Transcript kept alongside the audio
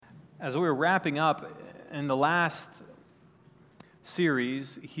As we were wrapping up in the last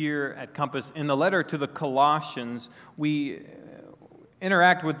series here at Compass, in the letter to the Colossians, we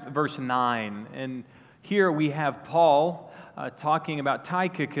interact with verse 9. And here we have Paul talking about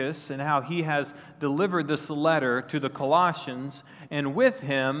Tychicus and how he has delivered this letter to the Colossians. And with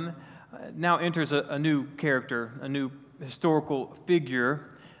him now enters a new character, a new historical figure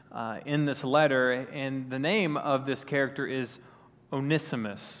in this letter. And the name of this character is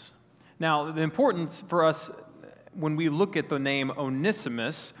Onesimus. Now, the importance for us when we look at the name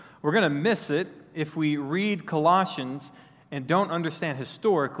Onesimus, we're going to miss it if we read Colossians and don't understand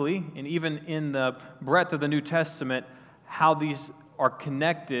historically, and even in the breadth of the New Testament, how these are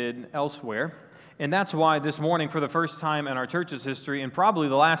connected elsewhere. And that's why this morning, for the first time in our church's history, and probably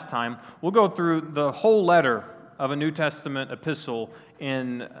the last time, we'll go through the whole letter of a New Testament epistle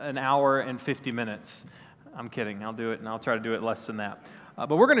in an hour and 50 minutes. I'm kidding. I'll do it, and I'll try to do it less than that.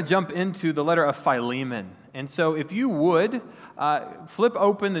 But we're going to jump into the letter of Philemon. And so if you would, flip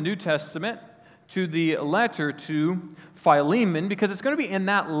open the New Testament to the letter to Philemon, because it's going to be in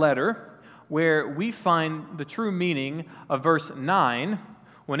that letter where we find the true meaning of verse 9,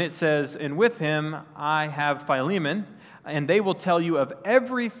 when it says, "And with him I have Philemon, and they will tell you of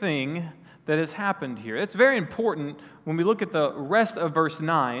everything that has happened here." It's very important when we look at the rest of verse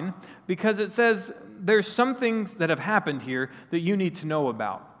 9, because it says there's some things that have happened here that you need to know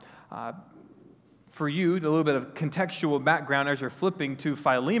about. For you, a little bit of contextual background as you're flipping to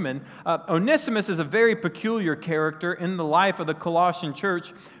Philemon, Onesimus is a very peculiar character in the life of the Colossian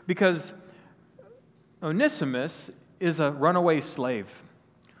church, because Onesimus is a runaway slave.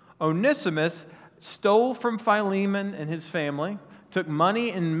 Onesimus stole from Philemon and his family, took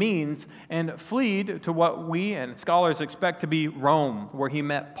money and means, and fled to what we and scholars expect to be Rome, where he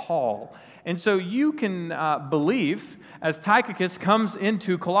met Paul. And so you can believe, as Tychicus comes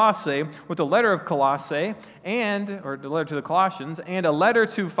into Colossae with a letter of Colossae, or the letter to the Colossians, and a letter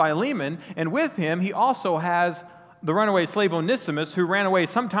to Philemon, and with him he also has the runaway slave Onesimus, who ran away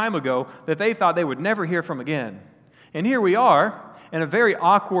some time ago, that they thought they would never hear from again. And here we are in a very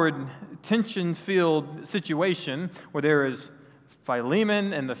awkward, tension-filled situation where there is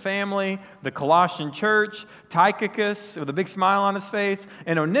Philemon and the family, the Colossian church, Tychicus with a big smile on his face,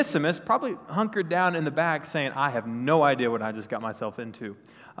 and Onesimus probably hunkered down in the back saying, "I have no idea what I just got myself into."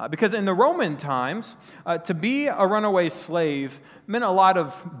 Because in the Roman times, to be a runaway slave meant a lot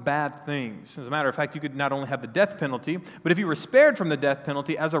of bad things. As a matter of fact, you could not only have the death penalty, but if you were spared from the death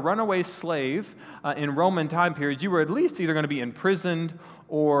penalty as a runaway slave in Roman time periods, you were at least either going to be imprisoned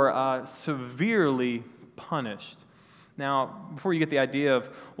or severely punished. Now, before you get the idea of,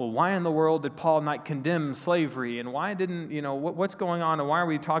 well, why in the world did Paul not condemn slavery? And why didn't, what's going on? And why are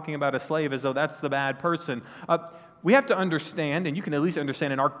we talking about a slave as though that's the bad person? We have to understand, and you can at least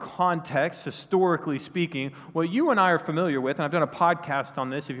understand in our context, historically speaking, what you and I are familiar with. And I've done a podcast on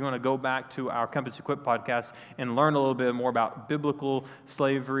this if you want to go back to our Compass Equipped podcast and learn a little bit more about biblical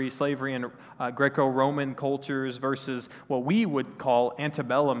slavery in Greco-Roman cultures versus what we would call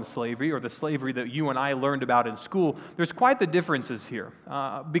antebellum slavery, or the slavery that you and I learned about in school. There's quite the differences here.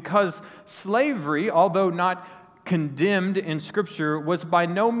 Because slavery, although not condemned in Scripture, was by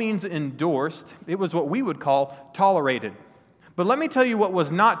no means endorsed. It was what we would call tolerated. But let me tell you what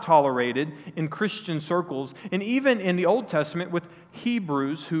was not tolerated in Christian circles, and even in the Old Testament with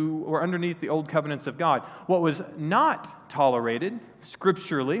Hebrews who were underneath the old covenants of God. What was not tolerated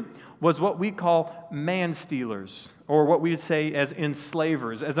scripturally was what we call man-stealers, or what we would say as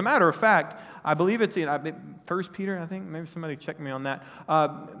enslavers. As a matter of fact, I believe it's in 1 Peter, I think. Maybe somebody check me on that.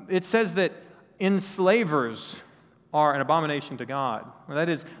 It says that enslavers are an abomination to God. That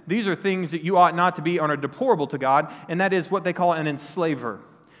is, these are things that you ought not to be, and are deplorable to God, and that is what they call an enslaver.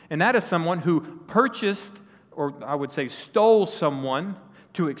 And that is someone who purchased, or I would say stole someone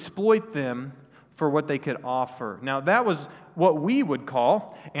to exploit them for what they could offer. Now, that was what we would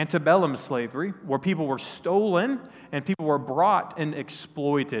call antebellum slavery, where people were stolen and people were brought and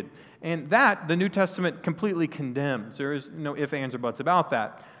exploited. And that, the New Testament completely condemns. There is no ifs, ands, or buts about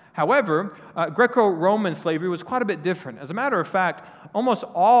that. However, Greco-Roman slavery was quite a bit different. As a matter of fact, almost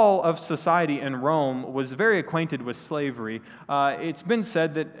all of society in Rome was very acquainted with slavery. It's been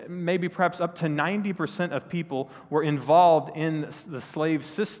said that maybe perhaps up to 90% of people were involved in the slave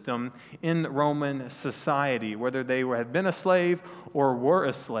system in Roman society, whether they had been a slave or were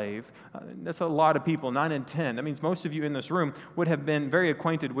a slave. That's a lot of people, 9 in 10. That means most of you in this room would have been very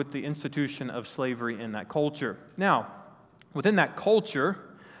acquainted with the institution of slavery in that culture. Now, within that culture,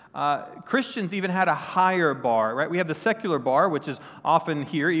 Christians even had a higher bar, right? We have the secular bar, which is often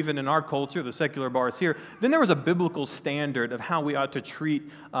here, even in our culture, the secular bar is here. Then there was a biblical standard of how we ought to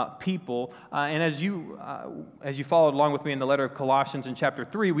treat people. And as you followed along with me in the letter of Colossians in chapter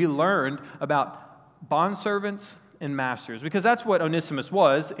 3, we learned about bondservants and masters, because that's what Onesimus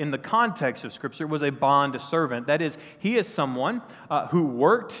was in the context of Scripture, was a bond servant. That is, he is someone who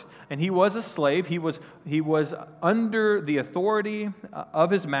worked, and he was a slave. He was under the authority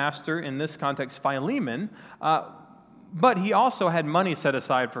of his master, in this context, Philemon, but he also had money set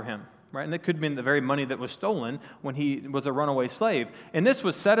aside for him. Right? And that could have been the very money that was stolen when he was a runaway slave. And this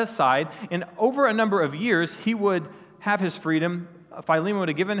was set aside, and over a number of years, he would have his freedom. Philemon would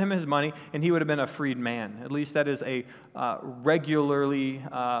have given him his money, and he would have been a freed man. At least that is a regularly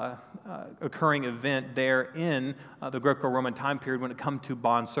occurring event there in the Greco-Roman time period when it comes to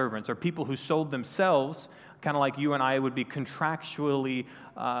bondservants, or people who sold themselves, kind of like you and I would be contractually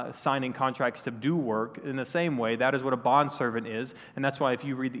signing contracts to do work. In the same way, that is what a bondservant is, and that's why if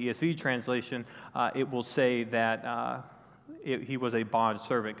you read the ESV translation, it will say that he was a bond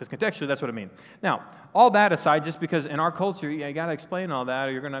servant, because contextually that's what it means. Now, all that aside, just because in our culture you got to explain all that,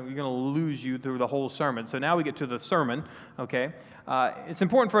 or you're gonna lose you through the whole sermon. So now we get to the sermon. Okay, it's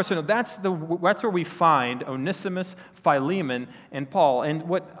important for us to know that's where we find Onesimus, Philemon, and Paul. And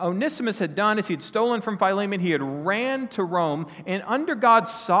what Onesimus had done is he had stolen from Philemon. He had ran to Rome, and under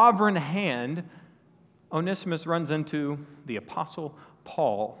God's sovereign hand, Onesimus runs into the Apostle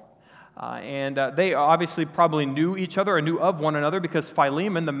Paul. And they obviously probably knew each other or knew of one another, because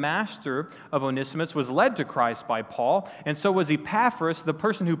Philemon, the master of Onesimus, was led to Christ by Paul, and so was Epaphras, the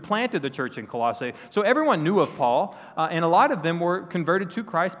person who planted the church in Colossae. So everyone knew of Paul, and a lot of them were converted to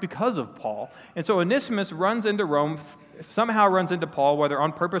Christ because of Paul. And so Onesimus runs into Rome, somehow runs into Paul, whether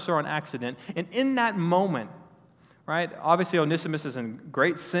on purpose or on accident, and in that moment, right? Obviously, Onesimus is in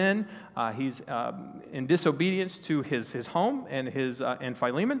great sin. He's in disobedience to his home and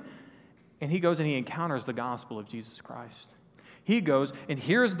Philemon. And he goes and he encounters the gospel of Jesus Christ. He goes and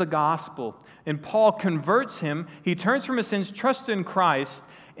hears the gospel, and Paul converts him. He turns from his sins, trusts in Christ,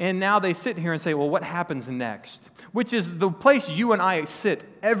 and now they sit here and say, well, what happens next? Which is the place you and I sit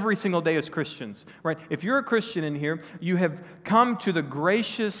every single day as Christians, right? If you're a Christian in here, you have come to the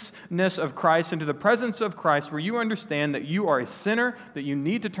graciousness of Christ and to the presence of Christ, where you understand that you are a sinner, that you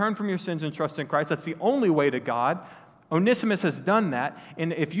need to turn from your sins and trust in Christ. That's the only way to God. Onesimus has done that,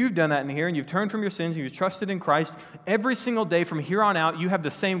 and if you've done that in here and you've turned from your sins and you've trusted in Christ, every single day from here on out, you have the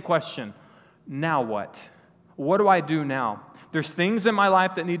same question. Now what? What do I do now? There's things in my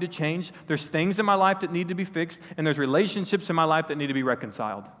life that need to change. There's things in my life that need to be fixed, and there's relationships in my life that need to be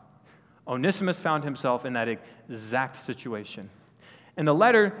reconciled. Onesimus found himself in that exact situation. And the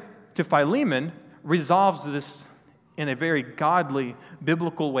letter to Philemon resolves this in a very godly,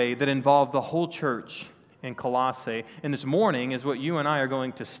 biblical way that involved the whole church in Colossae. And this morning is what you and I are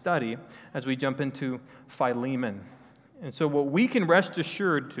going to study as we jump into Philemon. And so what we can rest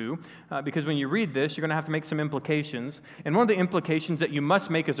assured to, because when you read this, you're going to have to make some implications. And one of the implications that you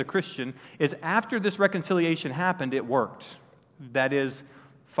must make as a Christian is after this reconciliation happened, it worked. That is,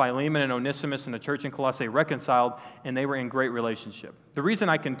 Philemon and Onesimus and the church in Colossae reconciled, and they were in great relationship. The reason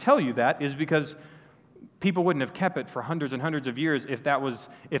I can tell you that is because people wouldn't have kept it for hundreds and hundreds of years if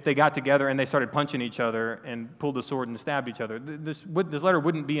they got together and they started punching each other and pulled the sword and stabbed each other. This letter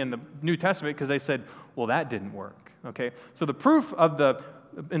wouldn't be in the New Testament because they said, well, that didn't work. Okay, so the proof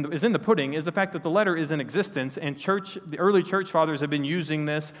is in the pudding is the fact that the letter is in existence, and the early church fathers have been using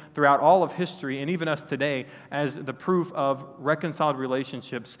this throughout all of history, and even us today, as the proof of reconciled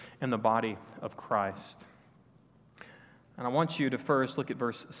relationships in the body of Christ. And I want you to first look at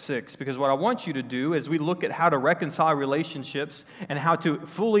verse 6, because what I want you to do is we look at how to reconcile relationships and how to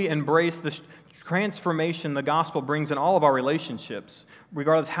fully embrace the transformation the gospel brings in all of our relationships,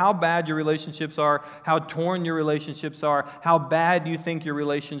 regardless how bad your relationships are, how torn your relationships are, how bad you think your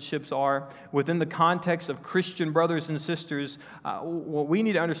relationships are. Within the context of Christian brothers and sisters, what we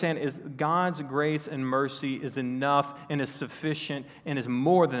need to understand is God's grace and mercy is enough and is sufficient and is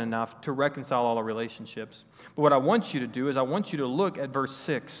more than enough to reconcile all our relationships. But what I want you to do is I want you to look at verse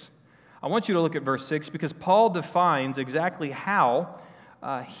 6. I want you to look at verse 6 because Paul defines exactly how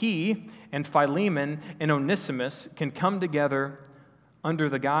he and Philemon and Onesimus can come together under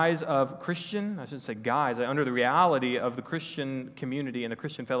the guise of under the reality of the Christian community and the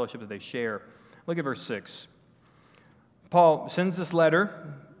Christian fellowship that they share. Look at verse 6. Paul sends this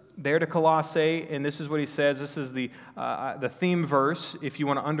letter there to Colossae, and this is what he says. This is the theme verse. If you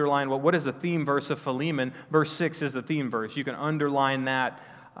want to underline, what is the theme verse of Philemon? Verse 6 is the theme verse. You can underline that.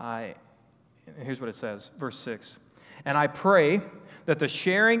 Here's what it says, verse 6. And I pray that the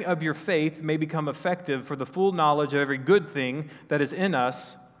sharing of your faith may become effective for the full knowledge of every good thing that is in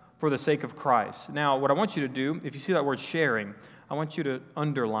us for the sake of Christ. Now, what I want you to do, if you see that word sharing, I want you to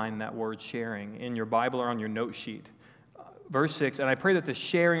underline that word sharing in your Bible or on your note sheet. Verse 6, and I pray that the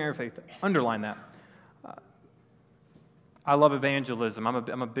sharing of your faith, underline that. I love evangelism.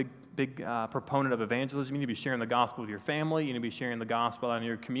 I'm a big proponent of evangelism. You need to be sharing the gospel with your family. You need to be sharing the gospel in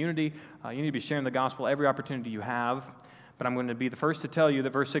your community. You need to be sharing the gospel every opportunity you have. But I'm going to be the first to tell you that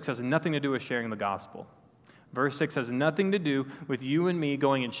verse 6 has nothing to do with sharing the gospel. Verse 6 has nothing to do with you and me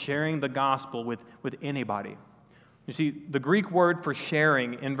going and sharing the gospel with anybody. You see, the Greek word for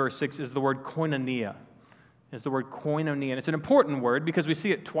sharing in verse 6 is the word koinonia. It's the word koinonia. And it's an important word because we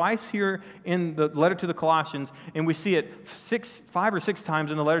see it twice here in the letter to the Colossians, and we see it 5 or 6 times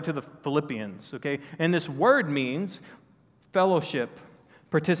in the letter to the Philippians. Okay? And this word means fellowship,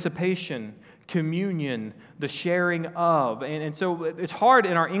 participation, communion, the sharing of. And so it's hard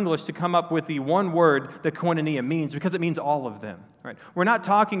in our English to come up with the one word that koinonia means because it means all of them. Right? We're not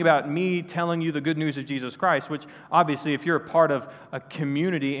talking about me telling you the good news of Jesus Christ, which obviously if you're a part of a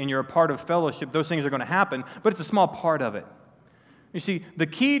community and you're a part of fellowship, those things are going to happen, but it's a small part of it. You see, the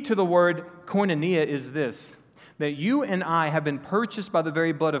key to the word koinonia is this, that you and I have been purchased by the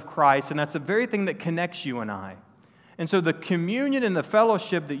very blood of Christ, and that's the very thing that connects you and I. And so the communion and the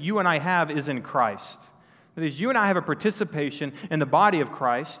fellowship that you and I have is in Christ. That is, you and I have a participation in the body of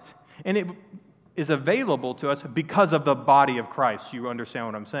Christ, and it is available to us because of the body of Christ. You understand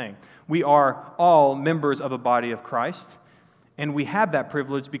what I'm saying? We are all members of the body of Christ, and we have that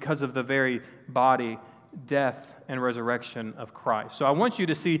privilege because of the very body, death, and resurrection of Christ. So I want you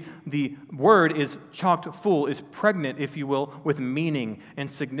to see the word is chocked full, is pregnant, if you will, with meaning and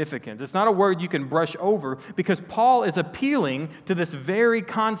significance. It's not a word you can brush over because Paul is appealing to this very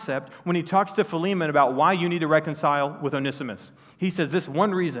concept when he talks to Philemon about why you need to reconcile with Onesimus. He says this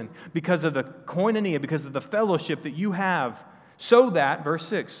one reason, because of the koinonia, because of the fellowship that you have, so that, verse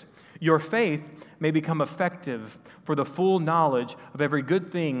 6, your faith may become effective for the full knowledge of every good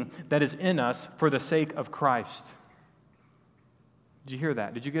thing that is in us for the sake of Christ. Did you hear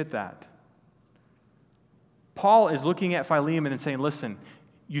that? Did you get that? Paul is looking at Philemon and saying, listen,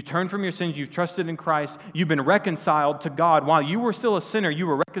 you turned from your sins, you've trusted in Christ, you've been reconciled to God. While you were still a sinner, you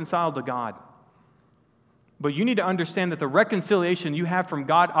were reconciled to God. But you need to understand that the reconciliation you have from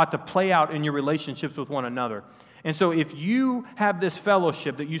God ought to play out in your relationships with one another. And so if you have this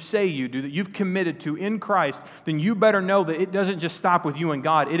fellowship that you say you do, that you've committed to in Christ, then you better know that it doesn't just stop with you and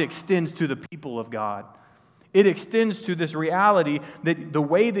God. It extends to the people of God. It extends to this reality that the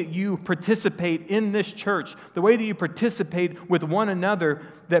way that you participate in this church, the way that you participate with one another,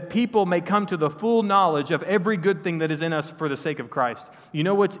 that people may come to the full knowledge of every good thing that is in us for the sake of Christ. You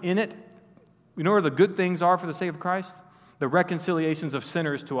know what's in it? You know where the good things are for the sake of Christ? The reconciliations of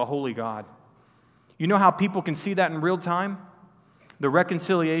sinners to a holy God. You know how people can see that in real time? The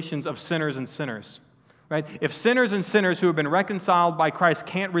reconciliations of sinners and sinners. Right? If sinners and sinners who have been reconciled by Christ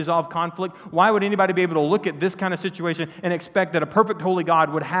can't resolve conflict, why would anybody be able to look at this kind of situation and expect that a perfect holy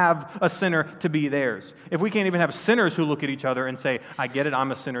God would have a sinner to be theirs? If we can't even have sinners who look at each other and say, I get it,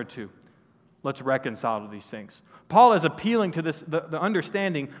 I'm a sinner too. Let's reconcile to these things. Paul is appealing to this, the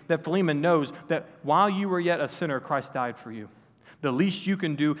understanding that Philemon knows that while you were yet a sinner, Christ died for you. The least you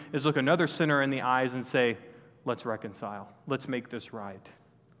can do is look another sinner in the eyes and say, let's reconcile. Let's make this right.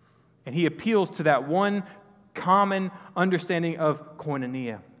 And he appeals to that one common understanding of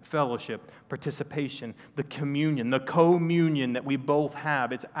koinonia, fellowship, participation, the communion, the communion that we both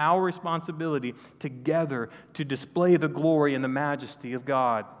have. It's our responsibility together to display the glory and the majesty of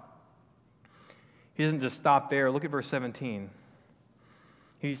God. He doesn't just stop there. Look at verse 17.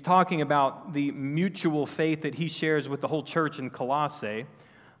 He's talking about the mutual faith that he shares with the whole church in Colossae.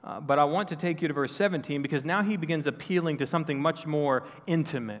 But I want to take you to verse 17 because now he begins appealing to something much more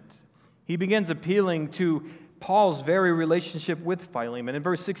intimate. He begins appealing to Paul's very relationship with Philemon. In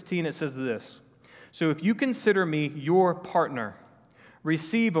verse 16 it says this, so if you consider me your partner,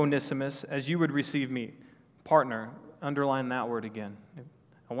 receive Onesimus as you would receive me. Partner, underline that word again.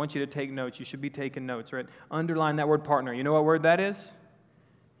 I want you to take notes. You should be taking notes, right? Underline that word partner. You know what word that is?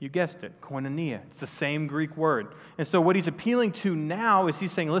 You guessed it, koinonia. It's the same Greek word. And so what he's appealing to now is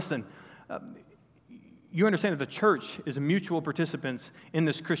he's saying, listen, you understand that the church is mutual participants in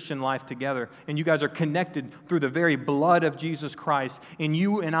this Christian life together, and you guys are connected through the very blood of Jesus Christ. And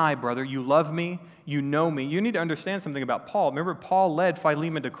you and I, brother, you love me, you know me. You need to understand something about Paul. Remember, Paul led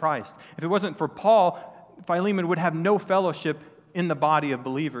Philemon to Christ. If it wasn't for Paul, Philemon would have no fellowship in the body of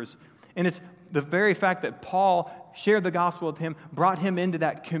believers. And it's the very fact that Paul shared the gospel with him, brought him into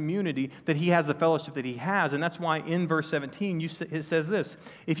that community that he has the fellowship that he has. And that's why in verse 17 it says this: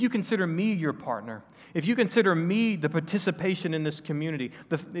 if you consider me your partner, if you consider me the participation in this community,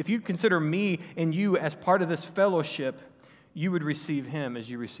 if you consider me and you as part of this fellowship, you would receive him as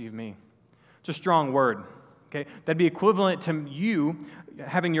you receive me. It's a strong word. Okay? That'd be equivalent to you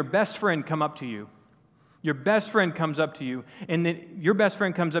having your best friend come up to you. Your best friend comes up to you, and then your best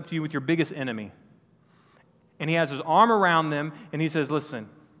friend comes up to you with your biggest enemy. And he has his arm around them, and he says, listen,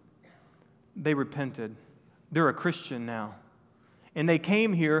 they repented. They're a Christian now. And they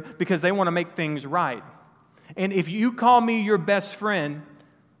came here because they want to make things right. And if you call me your best friend,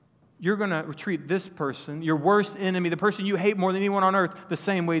 you're going to treat this person, your worst enemy, the person you hate more than anyone on earth, the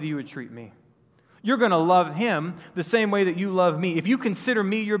same way that you would treat me. You're going to love him the same way that you love me. If you consider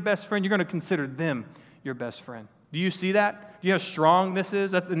me your best friend, you're going to consider them your best friend. Do you see that? Do you know how strong this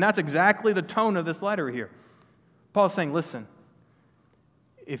is? And that's exactly the tone of this letter here. Paul's saying, listen,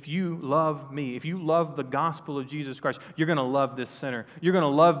 if you love me, if you love the gospel of Jesus Christ, you're going to love this sinner. You're going to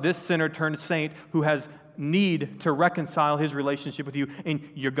love this sinner turned saint who has need to reconcile his relationship with you, and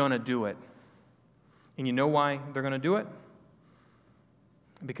you're going to do it. And you know why they're going to do it?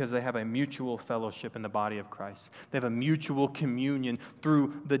 Because they have a mutual fellowship in the body of Christ. They have a mutual communion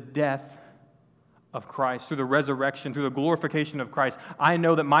through the death of Christ, through the resurrection, through the glorification of Christ. I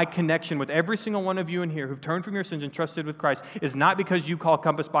know that my connection with every single one of you in here who've turned from your sins and trusted with Christ is not because you call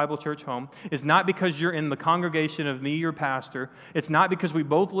Compass Bible Church home. It's not because you're in the congregation of me, your pastor. It's not because we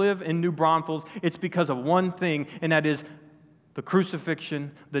both live in New Braunfels. It's because of one thing, and that is the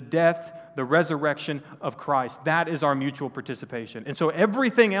crucifixion, the death, the resurrection of Christ. That is our mutual participation. And so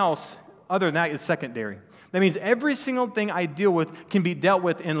everything else other than that is secondary. That means every single thing I deal with can be dealt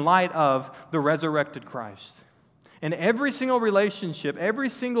with in light of the resurrected Christ. And every single relationship, every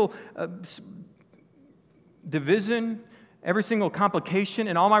single division, every single complication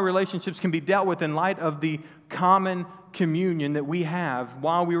in all my relationships can be dealt with in light of the common communion that we have.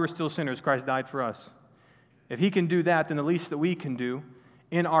 While we were still sinners, Christ died for us. If he can do that, then the least that we can do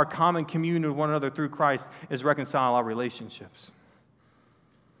in our common communion with one another through Christ is reconcile our relationships.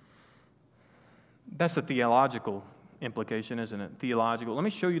 That's the theological implication, isn't it? Theological. Let me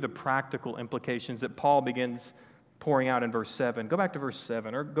show you the practical implications that Paul begins pouring out in verse 7. Go back to verse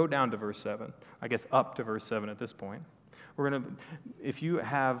 7, or go down to verse 7. I guess up to verse 7 at this point. We're going to, if you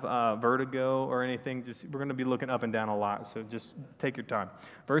have vertigo or anything, we're going to be looking up and down a lot, so just take your time.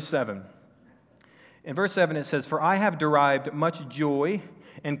 Verse 7. In verse 7 it says, "For I have derived much joy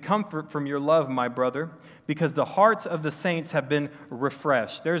and comfort from your love, my brother, because the hearts of the saints have been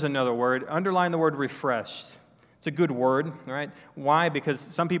refreshed." There's another word. Underline the word refreshed. It's a good word, all right? Why? Because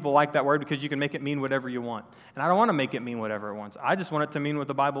some people like that word because you can make it mean whatever you want. And I don't want to make it mean whatever it wants. I just want it to mean what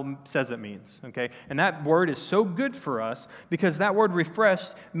the Bible says it means, okay? And that word is so good for us because that word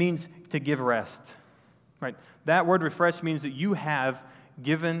refreshed means to give rest, right? That word refreshed means that you have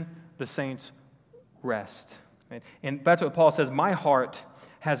given the saints rest. Right? And that's what Paul says, my heart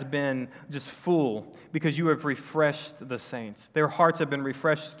has been just full because you have refreshed the saints. Their hearts have been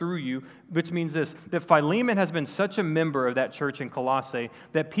refreshed through you, which means this, that Philemon has been such a member of that church in Colossae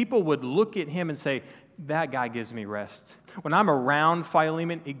that people would look at him and say, that guy gives me rest. When I'm around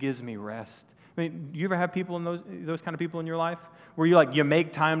Philemon, it gives me rest. I mean, you ever have people in those kind of people in your life where you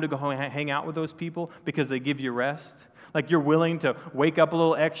make time to go hang out with those people because they give you rest? Like you're willing to wake up a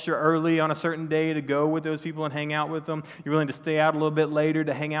little extra early on a certain day to go with those people and hang out with them. You're willing to stay out a little bit later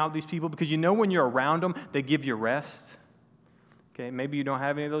to hang out with these people because you know when you're around them, they give you rest. Okay, maybe you don't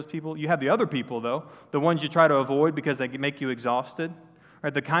have any of those people. You have the other people, though, the ones you try to avoid because they make you exhausted.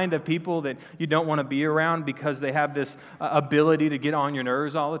 Right? The kind of people that you don't want to be around because they have this ability to get on your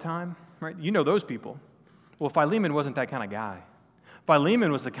nerves all the time. Right? You know those people. Well, Philemon wasn't that kind of guy.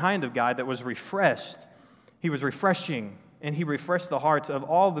 Philemon was the kind of guy that was refreshed. He was refreshing, and he refreshed the hearts of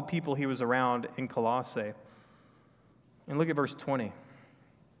all the people he was around in Colossae. And look at verse 20.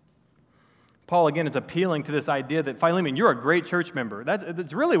 Paul, again, is appealing to this idea that, Philemon, you're a great church member.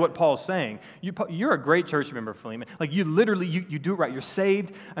 That's really what Paul's saying. You're a great church member, Philemon. Like, you literally, you do it right. You're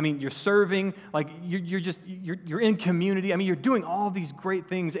saved. I mean, you're serving. Like, you're in community. I mean, you're doing all these great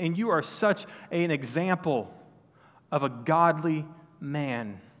things, and you are such an example of a godly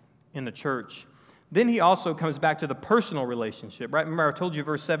man in the church. Then he also comes back to the personal relationship, right? Remember, I told you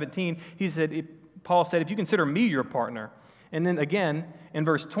verse 17, Paul said, if you consider me your partner. And then again, in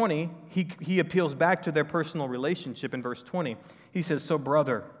verse 20, he appeals back to their personal relationship in verse 20. He says, so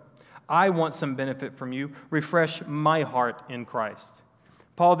brother, I want some benefit from you. Refresh my heart in Christ.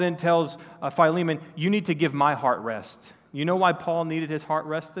 Paul then tells Philemon, you need to give my heart rest. You know why Paul needed his heart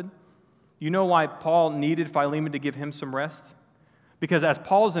rested? You know why Paul needed Philemon to give him some rest? Because as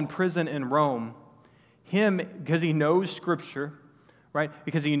Paul's in prison in Rome, because he knows Scripture, right?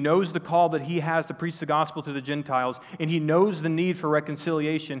 Because he knows the call that he has to preach the gospel to the Gentiles, and he knows the need for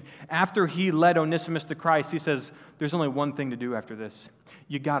reconciliation. After he led Onesimus to Christ, he says, there's only one thing to do after this.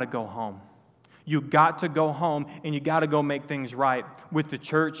 You got to go home. You got to go home, and you got to go make things right with the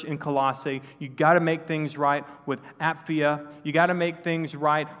church in Colossae. You got to make things right with Apphia. You got to make things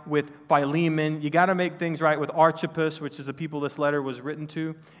right with Philemon. You got to make things right with Archippus, which is the people this letter was written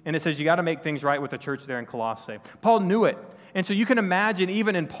to. And it says you got to make things right with the church there in Colossae. Paul knew it. And so you can imagine,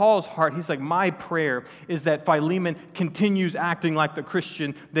 even in Paul's heart, he's like, my prayer is that Philemon continues acting like the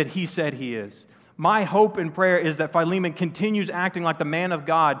Christian that he said he is. My hope and prayer is that Philemon continues acting like the man of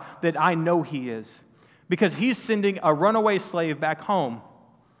God that I know he is. Because he's sending a runaway slave back home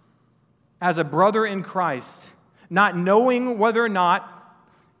as a brother in Christ, not knowing whether or not,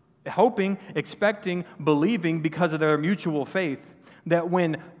 hoping, expecting, believing because of their mutual faith, that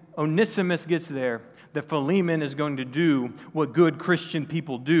when Onesimus gets there, that Philemon is going to do what good Christian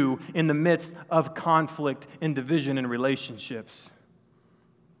people do in the midst of conflict and division in relationships.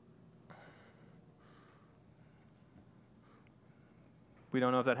 We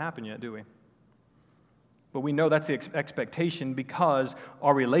don't know if that happened yet, do we? But we know that's the expectation because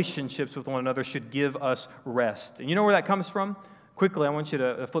our relationships with one another should give us rest. And you know where that comes from? Quickly, I want you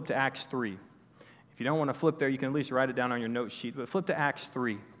to flip to Acts 3. If you don't want to flip there, you can at least write it down on your note sheet. But flip to Acts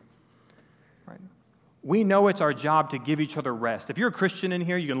 3. Right. We know it's our job to give each other rest. If you're a Christian in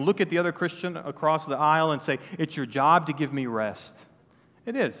here, you can look at the other Christian across the aisle and say, it's your job to give me rest.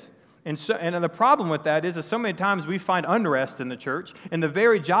 It is. And the problem with that is so many times we find unrest in the church, and the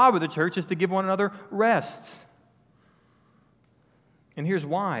very job of the church is to give one another rest. And here's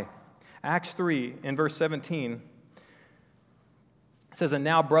why. Acts 3 in verse 17 says, and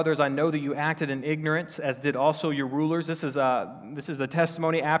now, brothers, I know that you acted in ignorance, as did also your rulers. This is the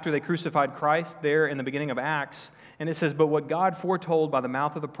testimony after they crucified Christ there in the beginning of Acts. And it says, but what God foretold by the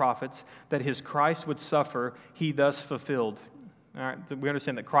mouth of the prophets, that his Christ would suffer, he thus fulfilled. All right, we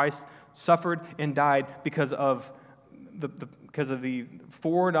understand that Christ suffered and died because of the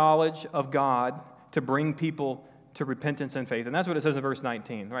foreknowledge of God to bring people to repentance and faith. And that's what it says in verse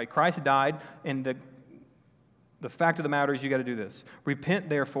 19. Right? Christ died, and the fact of the matter is you got to do this. Repent,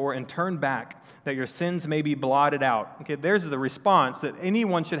 therefore, and turn back, that your sins may be blotted out. Okay, there's the response that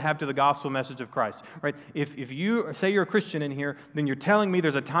anyone should have to the gospel message of Christ. Right? If you say you're a Christian in here, then you're telling me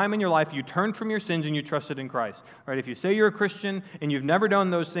there's a time in your life you turned from your sins and you trusted in Christ. Right? If you say you're a Christian and you've never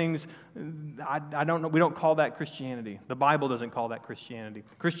done those things, I don't know. We don't call that Christianity. The Bible doesn't call that Christianity.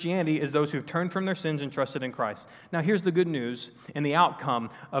 Christianity is those who've turned from their sins and trusted in Christ. Now, here's the good news and the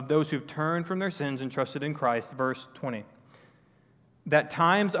outcome of those who've turned from their sins and trusted in Christ. Verse 20. That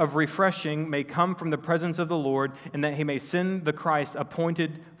times of refreshing may come from the presence of the Lord, and that he may send the Christ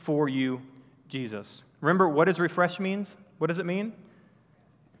appointed for you, Jesus. Remember, what does refresh means? What does it mean?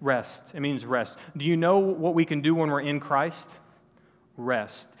 Rest. It means rest. Do you know what we can do when we're in Christ?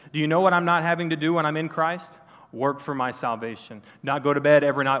 Rest. Do you know what I'm not having to do when I'm in Christ? Work for my salvation. Not go to bed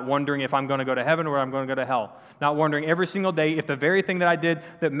every night wondering if I'm going to go to heaven or I'm going to go to hell. Not wondering every single day if the very thing that I did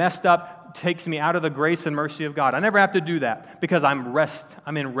that messed up takes me out of the grace and mercy of God. I never have to do that because I'm in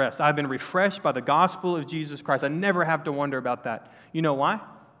rest. I've been refreshed by the gospel of Jesus Christ. I never have to wonder about that. You know why?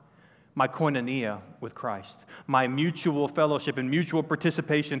 My koinonia with Christ. My mutual fellowship and mutual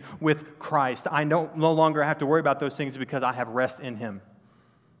participation with Christ. I no longer have to worry about those things because I have rest in him.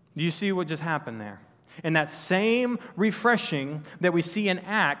 Do you see what just happened there? And that same refreshing that we see in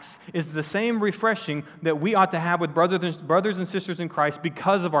Acts is the same refreshing that we ought to have with brothers and sisters in Christ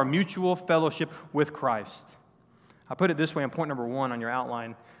because of our mutual fellowship with Christ. I put it this way on point number 1 on your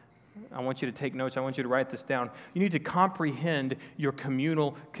outline. I want you to take notes. I want you to write this down. You need to comprehend your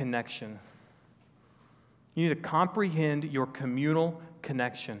communal connection. You need to comprehend your communal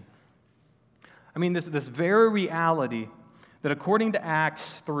connection. I mean, this very reality that according to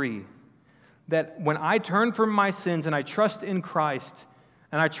Acts 3, that when I turn from my sins and I trust in Christ,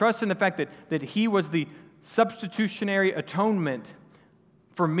 and I trust in the fact that he was the substitutionary atonement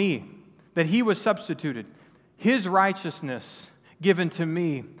for me, that he was substituted, his righteousness given to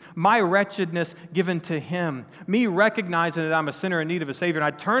me, my wretchedness given to him, me recognizing that I'm a sinner in need of a Savior, and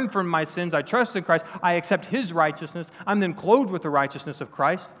I turn from my sins, I trust in Christ, I accept his righteousness, I'm then clothed with the righteousness of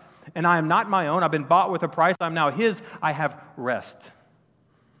Christ, and I am not my own, I've been bought with a price, I'm now his, I have rest.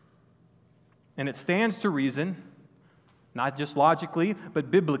 And it stands to reason, not just logically,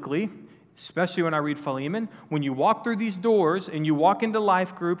 but biblically, especially when I read Philemon, when you walk through these doors and you walk into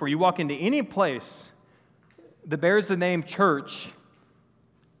life group or you walk into any place that bears the name church,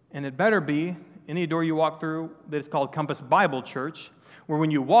 And it better be any door you walk through that is called Compass Bible Church, where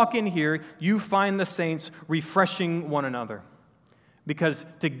when you walk in here, you find the saints refreshing one another. Because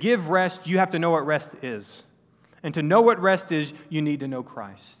to give rest, you have to know what rest is. And to know what rest is, you need to know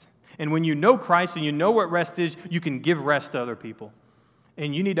Christ. And when you know Christ and you know what rest is, you can give rest to other people.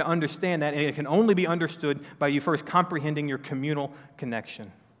 And you need to understand that, and it can only be understood by you first comprehending your communal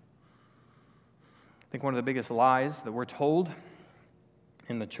connection. I think one of the biggest lies that we're told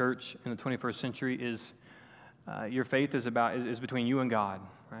in the church in the 21st century is your faith is between you and God,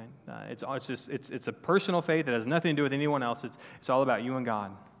 right? It's a personal faith that has nothing to do with anyone else. It's all about you and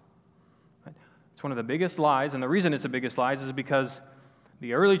God. Right? It's one of the biggest lies, and the reason it's the biggest lies is because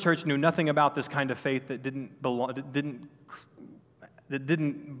the early church knew nothing about this kind of faith that didn't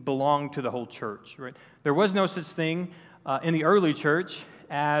belong to the whole church. Right? There was no such thing in the early church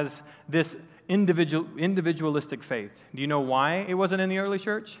as this individualistic faith. Do you know why it wasn't in the early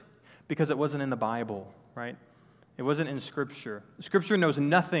church? Because it wasn't in the Bible, right? It wasn't in Scripture. Scripture knows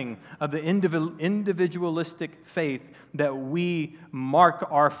nothing of the individualistic faith that we mark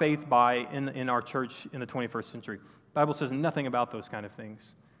our faith by in our church in the 21st century. The Bible says nothing about those kind of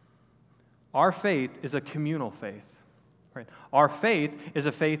things. Our faith is a communal faith. Right? Our faith is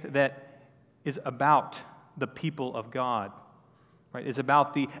a faith that is about the people of God. Right? It's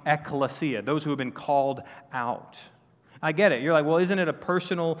about the ecclesia, those who have been called out. I get it. You're like, well, isn't it a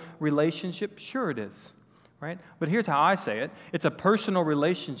personal relationship? Sure it is. Right? But here's how I say it. It's a personal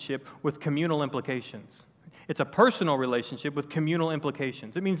relationship with communal implications. It's a personal relationship with communal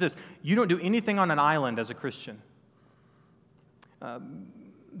implications. It means this: you don't do anything on an island as a Christian.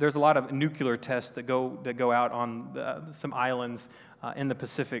 There's a lot of nuclear tests that go out on some islands in the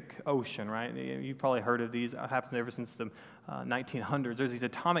Pacific Ocean, right? You've probably heard of these. It happens ever since the 1900s. There's these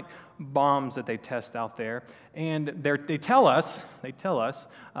atomic bombs that they test out there, and they tell us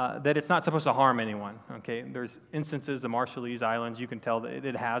that it's not supposed to harm anyone. Okay, there's instances, the Marshallese Islands, you can tell that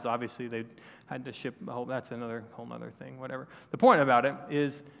it has. Obviously, they had to ship. That's another whole other thing. Whatever. The point about it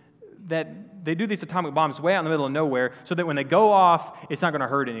is that they do these atomic bombs way out in the middle of nowhere so that when they go off, it's not going to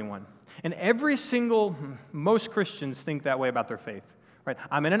hurt anyone. And most Christians think that way about their faith. Right?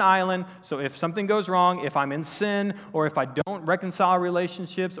 I'm in an island, so if something goes wrong, if I'm in sin, or if I don't reconcile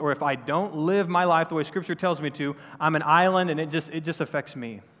relationships, or if I don't live my life the way Scripture tells me to, I'm an island and it just affects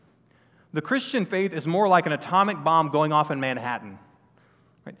me. The Christian faith is more like an atomic bomb going off in Manhattan.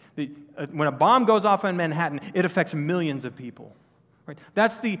 Right? When a bomb goes off in Manhattan, it affects millions of people. Right?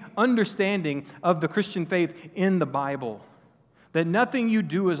 That's the understanding of the Christian faith in the Bible. That nothing you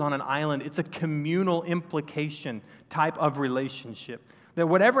do is on an island. It's a communal implication type of relationship. That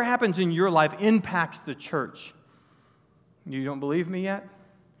whatever happens in your life impacts the church. You don't believe me yet? Have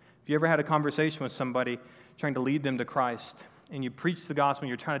you ever had a conversation with somebody trying to lead them to Christ, and you preach the gospel, and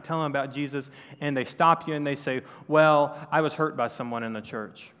you're trying to tell them about Jesus, and they stop you and they say, well, I was hurt by someone in the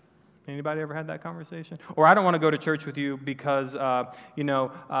church. Anybody ever had that conversation? Or I don't want to go to church with you because, this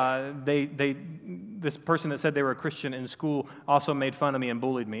person that said they were a Christian in school also made fun of me and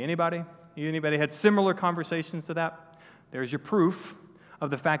bullied me. Anybody? Anybody had similar conversations to that? There's your proof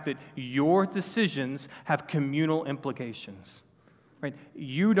of the fact that your decisions have communal implications. Right?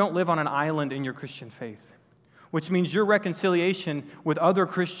 You don't live on an island in your Christian faith, which means your reconciliation with other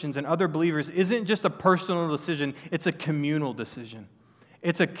Christians and other believers isn't just a personal decision, it's a communal decision.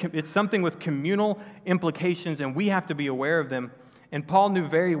 It's something with communal implications, and we have to be aware of them. And Paul knew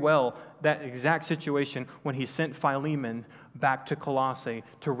very well that exact situation when he sent Philemon back to Colossae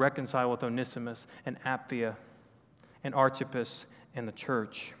to reconcile with Onesimus and Apphia and Archippus and the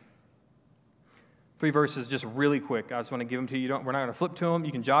church. 3 verses just really quick. I just want to give them to you. We're not going to flip to them.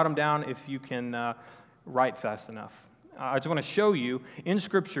 You can jot them down if you can write fast enough. I just want to show you in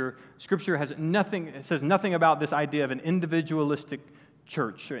Scripture has nothing. It says nothing about this idea of an individualistic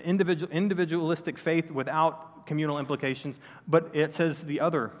church, or individualistic faith without communal implications, but it says the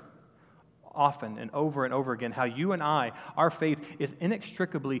other often and over again, how you and I, our faith is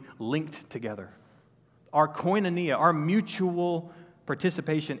inextricably linked together. Our koinonia, our mutual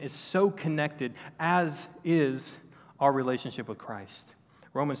participation is so connected, as is our relationship with Christ.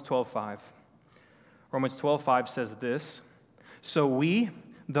 Romans 12:5 says this, so we,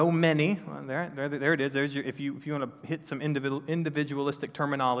 though many, well, there it is. There's if you want to hit some individualistic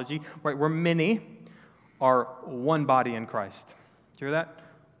terminology, right? We're many, are one body in Christ. Do you hear that?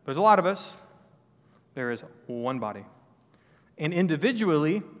 There's a lot of us. There is one body, and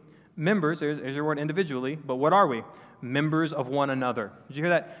individually, members. There's your word, individually. But what are we? Members of one another. Did you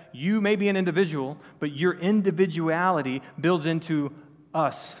hear that? You may be an individual, but your individuality builds into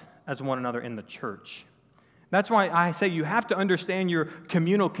us as one another in the church. That's why I say you have to understand your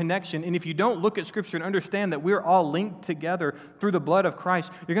communal connection. And if you don't look at Scripture and understand that we're all linked together through the blood of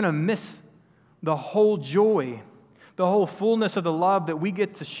Christ, you're going to miss the whole joy, the whole fullness of the love that we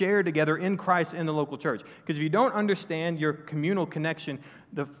get to share together in Christ in the local church. Because if you don't understand your communal connection,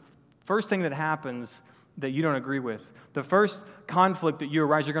 the first thing that happens that you don't agree with, the first conflict that you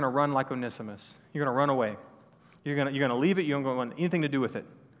arise, you're going to run like Onesimus. You're going to run away. You're going to leave it. You don't want anything to do with it.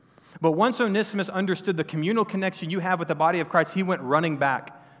 But once Onesimus understood the communal connection you have with the body of Christ, he went running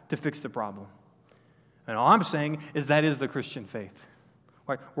back to fix the problem. And all I'm saying is that is the Christian faith.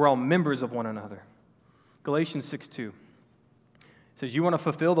 Right? We're all members of one another. Galatians 6:2 says, you want to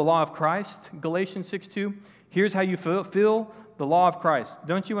fulfill the law of Christ? Galatians 6:2, here's how you fulfill the law of Christ.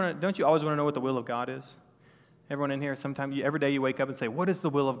 Don't you always want to know what the will of God is? Everyone in here, every day you wake up and say, what is the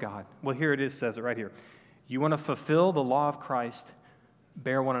will of God? Well, here it is, says it right here. You want to fulfill the law of Christ,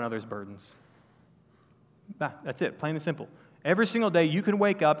 bear one another's burdens. That's it, plain and simple. Every single day you can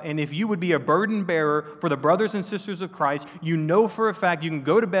wake up, and if you would be a burden bearer for the brothers and sisters of Christ, you know for a fact you can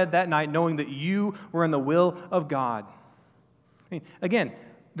go to bed that night knowing that you were in the will of God. Again,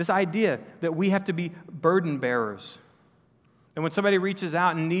 this idea that we have to be burden bearers. And when somebody reaches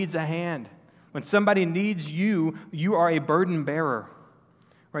out and needs a hand, when somebody needs you, you are a burden bearer.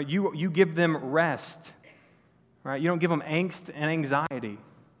 Right? You give them rest. Right? You don't give them angst and anxiety,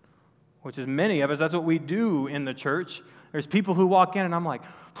 which is many of us, that's what we do in the church. There's people who walk in and I'm like,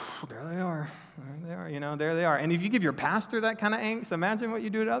 there they are, there they are. And if you give your pastor that kind of angst, imagine what you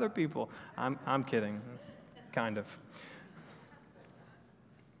do to other people. I'm kidding, kind of.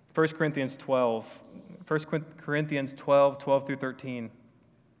 1 Corinthians 12, 12 through 13.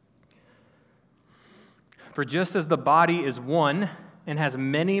 For just as the body is one and has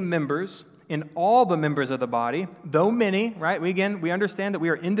many members, in all the members of the body, though many, right? We understand that we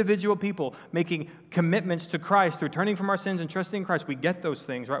are individual people making commitments to Christ through turning from our sins and trusting in Christ. We get those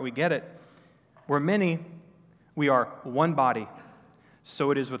things, right? We get it. We're many. We are one body.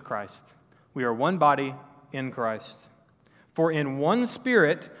 So it is with Christ. We are one body in Christ. For in one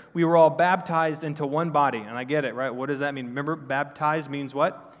Spirit we were all baptized into one body. And I get it, right? What does that mean? Remember, baptized means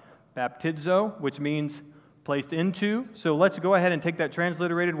what? Baptizo, which means placed into. So let's go ahead and take that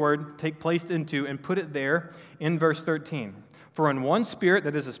transliterated word, take placed into, and put it there in verse 13. For in one Spirit,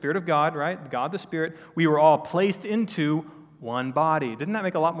 that is the Spirit of God, right? God the Spirit, we were all placed into one body. Didn't that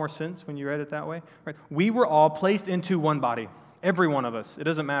make a lot more sense when you read it that way? Right? We were all placed into one body. Every one of us. It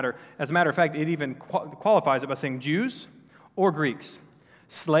doesn't matter. As a matter of fact, it even qualifies it by saying Jews or Greeks.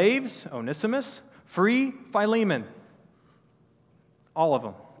 Slaves, Onesimus. Free, Philemon. All of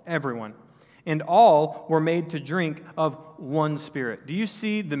them. Everyone. And all were made to drink of one Spirit. Do you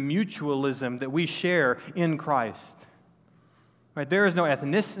see the mutualism that we share in Christ? Right? There is no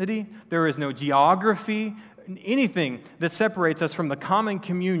ethnicity, there is no geography, anything that separates us from the common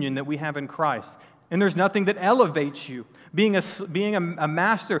communion that we have in Christ. And there's nothing that elevates you. Being a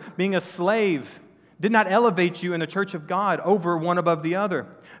master, being a slave, did not elevate you in the church of God over one above the other.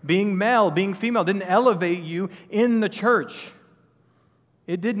 Being male, being female, didn't elevate you in the church.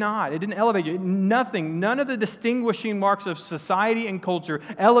 It did not. It didn't elevate you. Nothing, none of the distinguishing marks of society and culture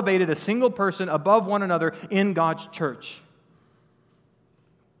elevated a single person above one another in God's church.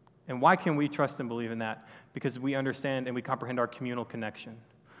 And why can we trust and believe in that? Because we understand and we comprehend our communal connection.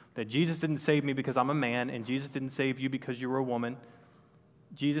 That Jesus didn't save me because I'm a man, and Jesus didn't save you because you were a woman.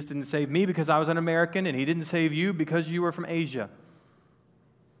 Jesus didn't save me because I was an American, and He didn't save you because you were from Asia.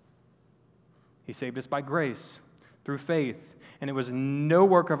 He saved us by grace, through faith. And it was no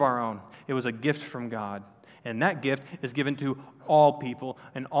work of our own. It was a gift from God. And that gift is given to all people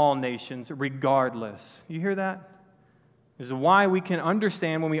and all nations, regardless. You hear that? This is why we can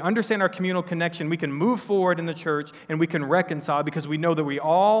understand, when we understand our communal connection, we can move forward in the church and we can reconcile because we know that we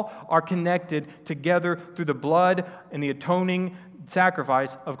all are connected together through the blood and the atoning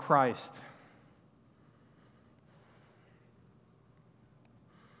sacrifice of Christ.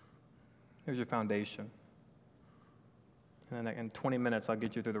 There's your foundation. And then in 20 minutes, I'll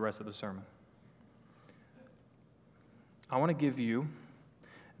get you through the rest of the sermon. I want to give you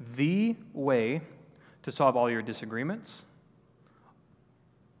the way to solve all your disagreements,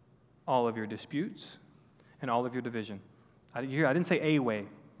 all of your disputes, and all of your division. I didn't say a way,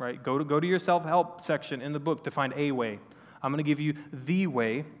 right? Go to your self-help section in the book to find a way. I'm going to give you the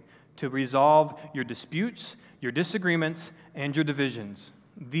way to resolve your disputes, your disagreements, and your divisions.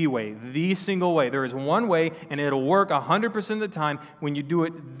 The way, the single way. There is one way, and it'll work 100% of the time when you do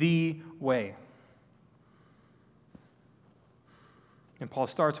it the way. And Paul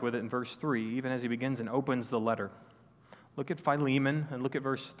starts with it in verse 3, even as he begins and opens the letter. Look at Philemon and look at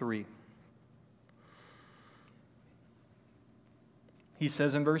verse 3. he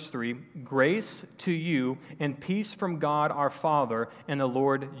says in verse 3, "Grace to you and peace from God our Father and the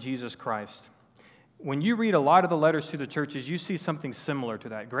Lord Jesus Christ." When you read a lot of the letters to the churches, you see something similar to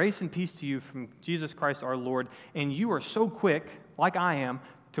that. Grace and peace to you from Jesus Christ our Lord, and you are so quick, like I am,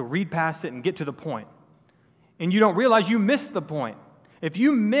 to read past it and get to the point. And you don't realize you missed the point. If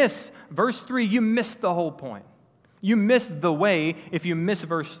you miss verse 3, you miss the whole point. You miss the way if you miss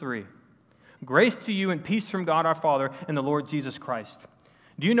verse 3. Grace to you and peace from God our Father and the Lord Jesus Christ.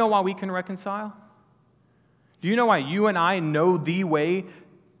 Do you know why we can reconcile? Do you know why you and I know the way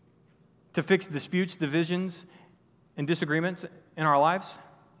to fix disputes, divisions, and disagreements in our lives?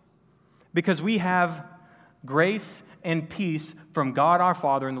 Because we have grace and peace from God our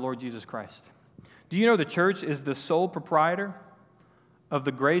Father and the Lord Jesus Christ. Do you know the church is the sole proprietor of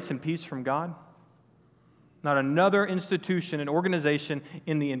the grace and peace from God? Not another institution and organization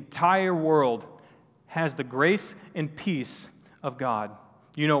in the entire world has the grace and peace of God.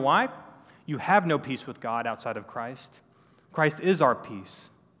 You know why? You have no peace with God outside of Christ. Christ is our peace.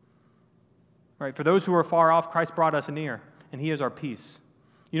 Right? For those who are far off, Christ brought us near, and He is our peace.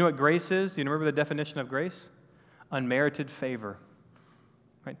 You know what grace is? Do you remember the definition of grace? Unmerited favor.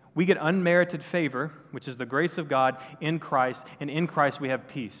 Right? We get unmerited favor, which is the grace of God in Christ, and in Christ we have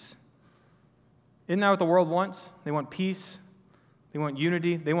peace. Isn't that what the world wants? They want peace. They want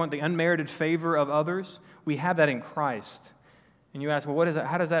unity. They want the unmerited favor of others. We have that in Christ. And you ask, well, what is that?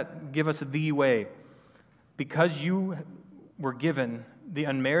 How does that give us the way? Because you were given the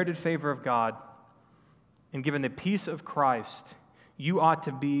unmerited favor of God and given the peace of Christ, you ought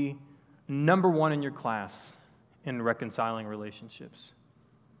to be number one in your class in reconciling relationships.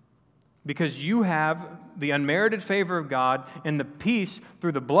 Because you have the unmerited favor of God and the peace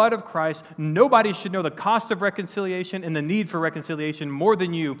through the blood of Christ. Nobody should know the cost of reconciliation and the need for reconciliation more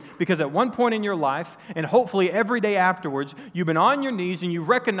than you. Because at one point in your life, and hopefully every day afterwards, you've been on your knees and you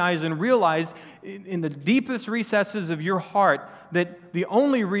recognize and realize in the deepest recesses of your heart that the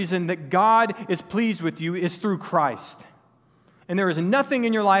only reason that God is pleased with you is through Christ. And there is nothing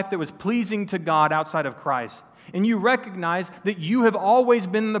in your life that was pleasing to God outside of Christ. And you recognize that you have always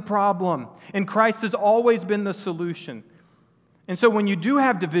been the problem, and Christ has always been the solution. And so when you do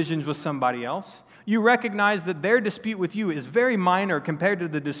have divisions with somebody else, you recognize that their dispute with you is very minor compared to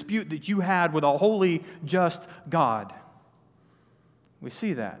the dispute that you had with a holy, just God. We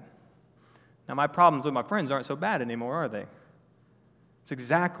see that. Now, my problems with my friends aren't so bad anymore, are they? It's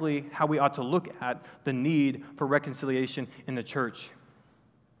exactly how we ought to look at the need for reconciliation in the church.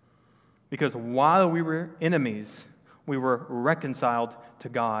 Because while we were enemies, we were reconciled to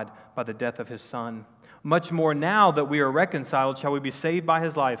God by the death of His Son. Much more now that we are reconciled, shall we be saved by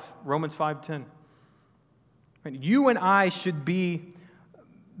His life. Romans 5:10. You and I should be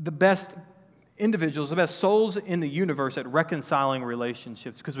the best individuals, the best souls in the universe at reconciling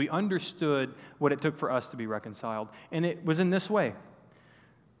relationships because we understood what it took for us to be reconciled. And it was in this way.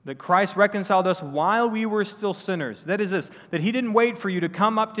 That Christ reconciled us while we were still sinners. That is this, that He didn't wait for you to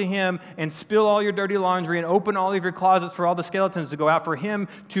come up to Him and spill all your dirty laundry and open all of your closets for all the skeletons to go out, for Him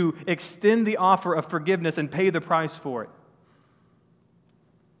to extend the offer of forgiveness and pay the price for it.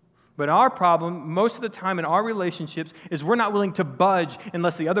 But our problem, most of the time in our relationships, is we're not willing to budge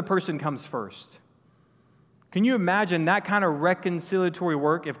unless the other person comes first. Can you imagine that kind of reconciliatory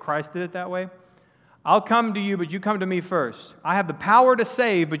work if Christ did it that way? I'll come to you, but you come to me first. I have the power to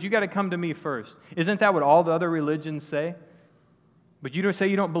save, but you got to come to me first. Isn't that what all the other religions say? But you don't say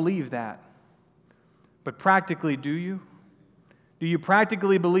you don't believe that. But practically, do you? Do you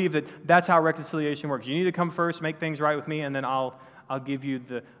practically believe that that's how reconciliation works? You need to come first, make things right with me, and then I'll give you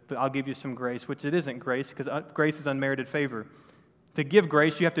I'll give you some grace, which it isn't grace, because grace is unmerited favor. To give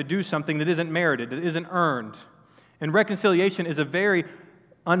grace, you have to do something that isn't merited, that isn't earned. And reconciliation is a very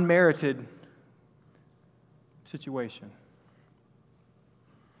unmerited situation.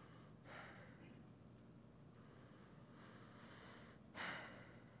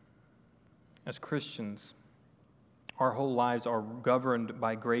 As Christians, our whole lives are governed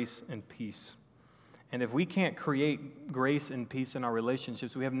by grace and peace. And if we can't create grace and peace in our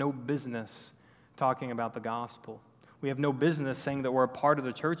relationships, we have no business talking about the gospel. We have no business saying that we're a part of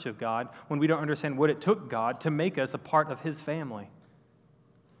the church of God when we don't understand what it took God to make us a part of His family.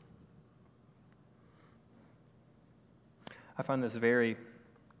 I find this very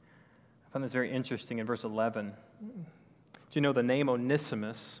interesting in verse 11. Do you know the name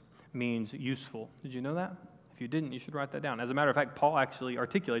Onesimus means useful? Did you know that? If you didn't, you should write that down. As a matter of fact, Paul actually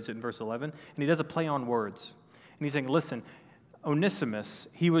articulates it in verse 11, and he does a play on words. And he's saying, listen, Onesimus,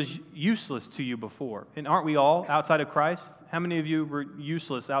 he was useless to you before. And aren't we all outside of Christ? How many of you were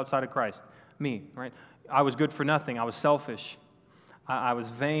useless outside of Christ? Me, right? I was good for nothing. I was selfish. I was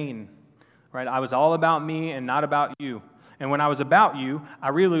vain, right? I was all about me and not about you. And when I was about you, I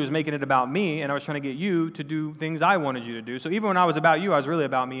really was making it about me, and I was trying to get you to do things I wanted you to do. So even when I was about you, I was really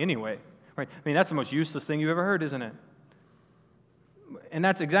about me anyway, right? I mean, that's the most useless thing you've ever heard, isn't it? And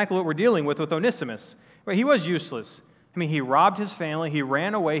that's exactly what we're dealing with Onesimus. Right? He was useless. I mean, he robbed his family, he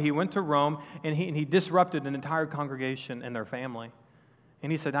ran away, he went to Rome, and he disrupted an entire congregation and their family.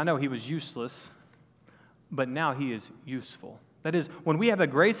 And he said, I know he was useless, but now he is useful. That is, when we have the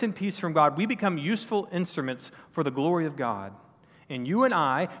grace and peace from God, we become useful instruments for the glory of God. And you and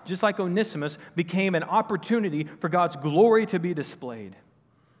I, just like Onesimus, became an opportunity for God's glory to be displayed.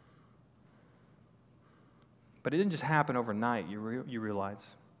 But it didn't just happen overnight, you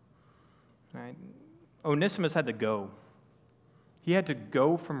realize. Right? Onesimus had to go. He had to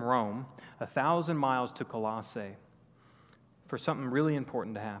go from Rome 1,000 miles to Colossae for something really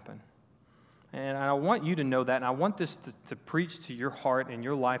important to happen. And I want you to know that, and I want this to preach to your heart and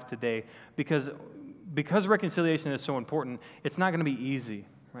your life today, because reconciliation is so important, it's not going to be easy.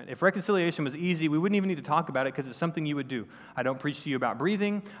 Right? If reconciliation was easy, we wouldn't even need to talk about it because it's something you would do. I don't preach to you about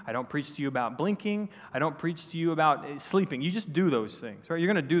breathing. I don't preach to you about blinking. I don't preach to you about sleeping. You just do those things. Right? You're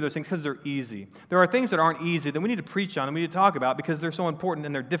going to do those things because they're easy. There are things that aren't easy that we need to preach on and we need to talk about because they're so important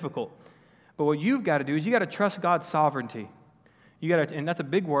and they're difficult. But what you've got to do is you got to trust God's sovereignty. You got to, and that's a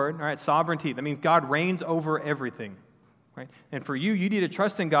big word, all right? Sovereignty. That means God reigns over everything. Right? And for you need to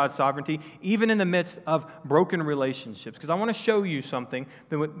trust in God's sovereignty, even in the midst of broken relationships. Because I want to show you something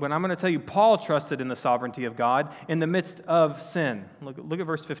that when I'm going to tell you, Paul trusted in the sovereignty of God in the midst of sin. Look at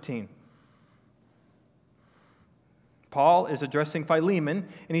verse 15. Paul is addressing Philemon,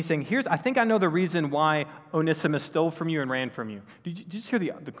 and he's saying, I think I know the reason why Onesimus stole from you and ran from you. Did you just hear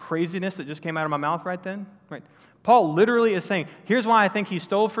the craziness that just came out of my mouth right then? Right? Paul literally is saying, here's why I think he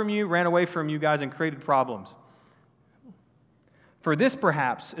stole from you, ran away from you guys, and created problems. For this,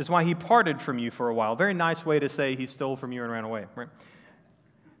 perhaps, is why he parted from you for a while. Very nice way to say he stole from you and ran away. Right?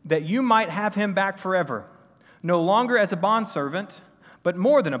 That you might have him back forever, no longer as a bondservant, but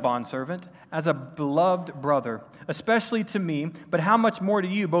more than a bondservant, as a beloved brother, especially to me, but how much more to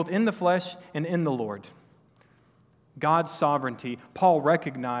you, both in the flesh and in the Lord. God's sovereignty. Paul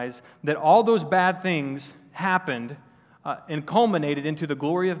recognized that all those bad things happened and culminated into the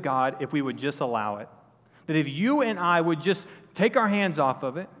glory of God if we would just allow it. That if you and I would just take our hands off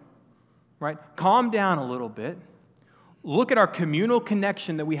of it, right? Calm down a little bit. Look at our communal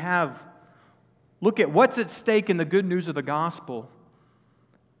connection that we have. Look at what's at stake in the good news of the gospel.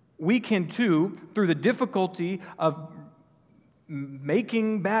 We can too, through the difficulty of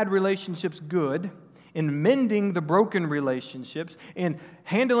making bad relationships good, in mending the broken relationships, in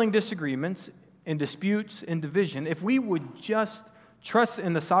handling disagreements, in disputes, in division, if we would just trust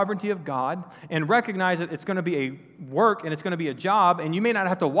in the sovereignty of God and recognize that it's going to be a work and it's going to be a job, and you may not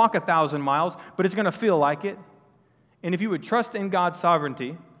have to walk 1,000 miles, but it's going to feel like it. And if you would trust in God's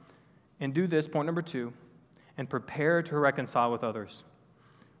sovereignty and do this, point number 2, and prepare to reconcile with others.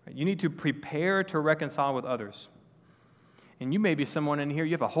 You need to prepare to reconcile with others. And you may be someone in here,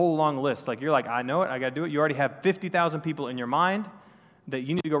 you have a whole long list. Like you're like, I know it, I got to do it. You already have 50,000 people in your mind that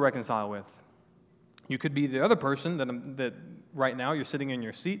you need to go reconcile with. You could be the other person that right now you're sitting in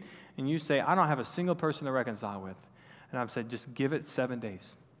your seat and you say, I don't have a single person to reconcile with. And I've said, just give it 7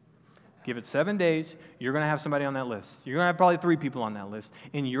 days. Give it 7 days, you're going to have somebody on that list. You're going to have probably 3 people on that list.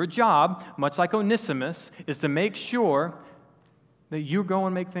 And your job, much like Onesimus, is to make sure that you go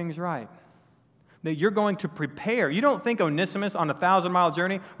and make things right. That you're going to prepare. You don't think Onesimus on a 1,000-mile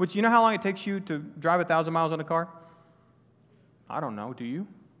journey, which you know how long it takes you to drive 1,000 miles in a car? I don't know, do you?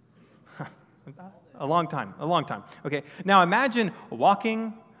 A long time. Okay, now imagine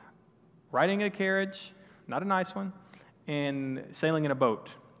walking, riding in a carriage, not a nice one, and sailing in a boat,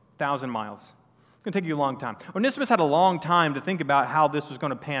 1,000 miles. It's going to take you a long time. Onesimus had a long time to think about how this was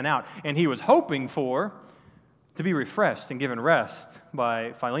going to pan out, and he was hoping to be refreshed and given rest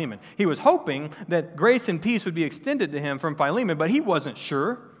by Philemon. He was hoping that grace and peace would be extended to him from Philemon, but he wasn't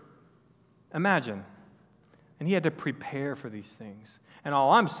sure. Imagine. And he had to prepare for these things. And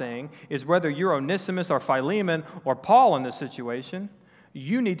all I'm saying is whether you're Onesimus or Philemon or Paul in this situation,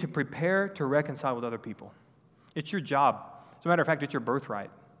 you need to prepare to reconcile with other people. It's your job. As a matter of fact, it's your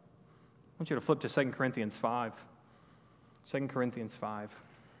birthright. I want you to flip to 2 Corinthians 5. 2 Corinthians 5.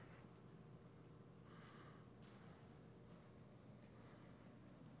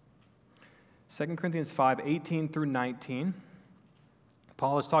 Second Corinthians 5, 18 through 19.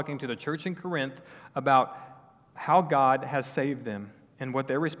 Paul is talking to the church in Corinth about how God has saved them and what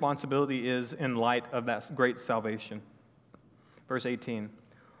their responsibility is in light of that great salvation. Verse 18.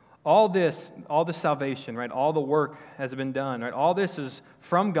 All this salvation, right? All the work has been done, right? All this is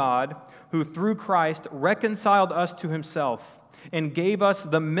from God, who through Christ reconciled us to himself and gave us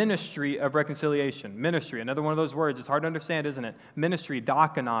the ministry of reconciliation. Ministry, another one of those words. It's hard to understand, isn't it? Ministry,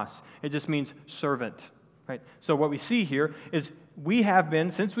 diakonos. It just means servant, right? So what we see here is we have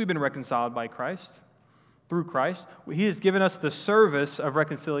been, since we've been reconciled by Christ, through Christ, he has given us the service of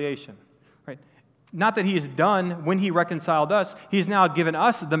reconciliation, right? Not that he is done when he reconciled us. He's now given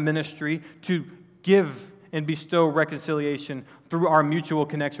us the ministry to give and bestow reconciliation through our mutual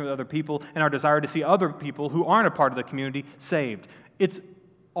connection with other people and our desire to see other people who aren't a part of the community saved. It's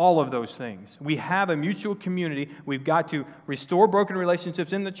all of those things. We have a mutual community. We've got to restore broken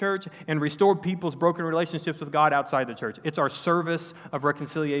relationships in the church and restore people's broken relationships with God outside the church. It's our service of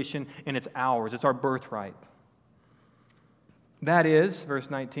reconciliation, and it's ours. It's our birthright. That is, verse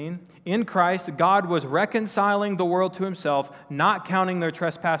 19, in Christ, God was reconciling the world to himself, not counting their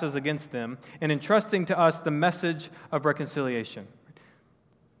trespasses against them, and entrusting to us the message of reconciliation.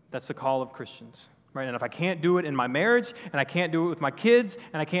 That's the call of Christians, right? And if I can't do it in my marriage, and I can't do it with my kids,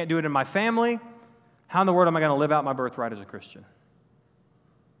 and I can't do it in my family, how in the world am I going to live out my birthright as a Christian?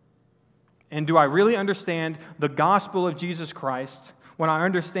 And do I really understand the gospel of Jesus Christ when I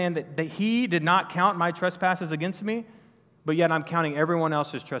understand that he did not count my trespasses against me, but yet I'm counting everyone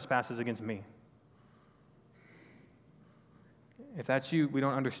else's trespasses against me? If that's you, we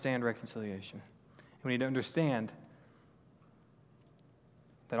don't understand reconciliation. And we need to understand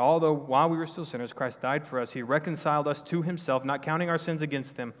that although while we were still sinners, Christ died for us, he reconciled us to himself, not counting our sins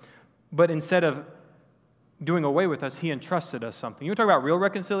against them, but instead of doing away with us, he entrusted us something. You want to talk about real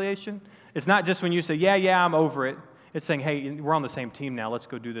reconciliation? It's not just when you say, yeah, I'm over it. It's saying, hey, we're on the same team now. Let's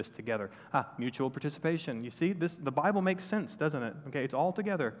go do this together. Mutual participation. You see, the Bible makes sense, doesn't it? Okay, it's all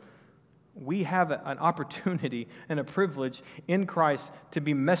together. We have an opportunity and a privilege in Christ to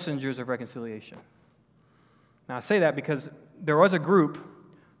be messengers of reconciliation. Now, I say that because there was a group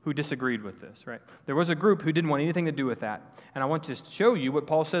who disagreed with this, right? There was a group who didn't want anything to do with that. And I want to show you what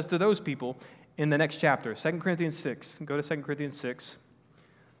Paul says to those people in the next chapter, 2 Corinthians 6. Go to 2 Corinthians 6.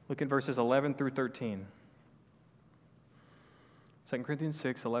 Look at verses 11 through 13. 2 Corinthians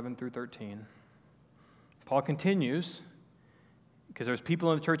 6, 11 through 13. Paul continues, because there's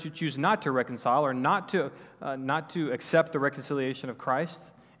people in the church who choose not to reconcile or not to accept the reconciliation of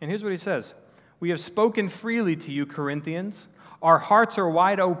Christ. And here's what he says. We have spoken freely to you, Corinthians. Our hearts are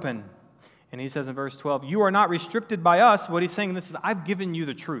wide open. And he says in verse 12, you are not restricted by us. What he's saying, this is, I've given you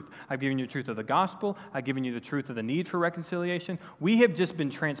the truth. I've given you the truth of the gospel. I've given you the truth of the need for reconciliation. We have just been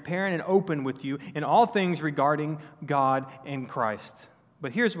transparent and open with you in all things regarding God and Christ.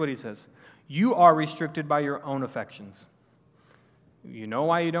 But here's what he says. You are restricted by your own affections. You know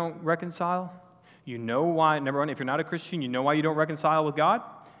why you don't reconcile? You know why, number one, if you're not a Christian, you know why you don't reconcile with God?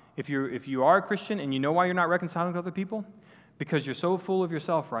 If you are a Christian and you know why you're not reconciling with other people? Because you're so full of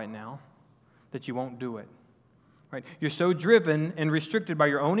yourself right now that you won't do it, right? You're so driven and restricted by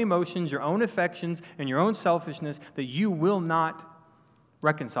your own emotions, your own affections, and your own selfishness that you will not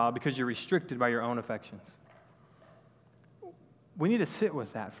reconcile because you're restricted by your own affections. We need to sit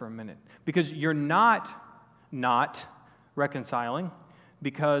with that for a minute because you're not reconciling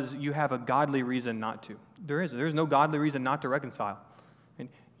because you have a godly reason not to. There's no godly reason not to reconcile. And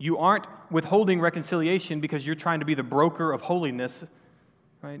you aren't withholding reconciliation because you're trying to be the broker of holiness.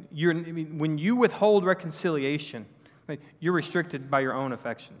 Right? When you withhold reconciliation, right, you're restricted by your own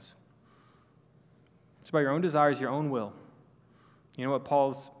affections. It's by your own desires, your own will. You know what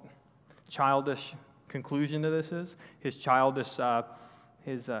Paul's childish conclusion to this is? His childish,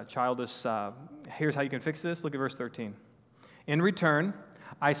 here's how you can fix this. Look at verse 13. In return,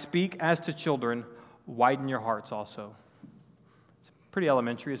 I speak as to children, widen your hearts also. It's pretty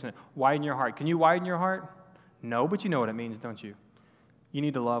elementary, isn't it? Widen your heart. Can you widen your heart? No, but you know what it means, don't you? You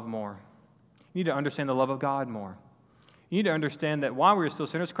need to love more. You need to understand the love of God more. You need to understand that while we were still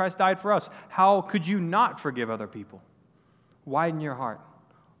sinners, Christ died for us. How could you not forgive other people? Widen your heart.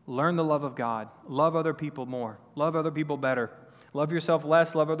 Learn the love of God. Love other people more. Love other people better. Love yourself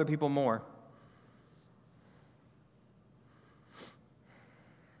less. Love other people more.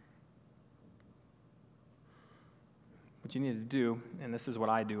 What you need to do, and this is what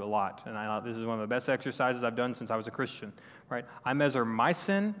I do a lot, and this is one of the best exercises I've done since I was a Christian, right? I measure my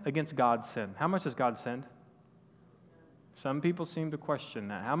sin against God's sin. How much has God sinned? Some people seem to question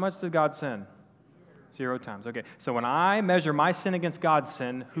that. How much did God sin? 0 times. Okay, so when I measure my sin against God's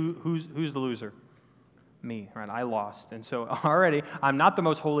sin, who's the loser? Me, right? I lost. And so already, I'm not the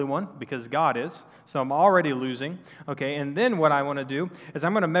most holy one because God is, so I'm already losing. Okay, and then what I want to do is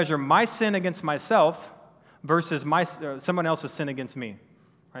I'm going to measure my sin against myself versus someone else's sin against me.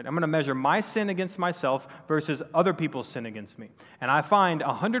 Right? I'm going to measure my sin against myself versus other people's sin against me. And I find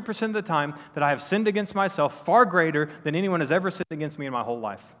 100% of the time that I have sinned against myself far greater than anyone has ever sinned against me in my whole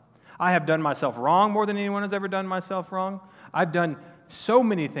life. I have done myself wrong more than anyone has ever done myself wrong. I've done so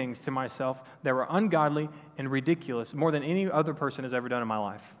many things to myself that were ungodly and ridiculous, more than any other person has ever done in my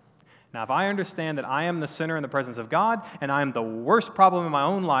life. Now, if I understand that I am the sinner in the presence of God and I am the worst problem in my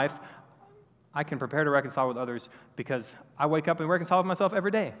own life, I can prepare to reconcile with others because I wake up and reconcile with myself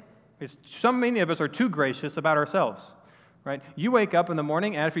every day. So many of us are too gracious about ourselves, right? You wake up in the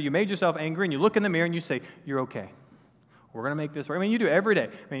morning after you made yourself angry and you look in the mirror and you say, you're okay. We're going to make this work. I mean, you do it every day.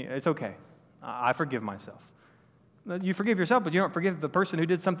 I mean, it's okay. I forgive myself. You forgive yourself, but you don't forgive the person who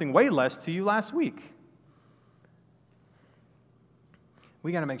did something way less to you last week.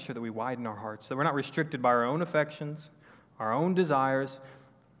 We got to make sure that we widen our hearts, that we're not restricted by our own affections, our own desires,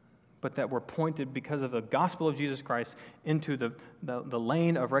 but that we're pointed because of the gospel of Jesus Christ into the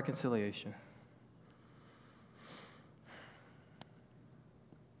lane of reconciliation.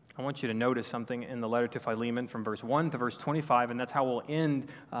 I want you to notice something in the letter to Philemon from verse 1 to verse 25, and that's how we'll end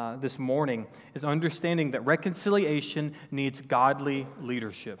this morning, is understanding that reconciliation needs godly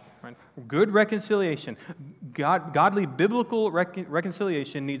leadership. Right? Good reconciliation, godly biblical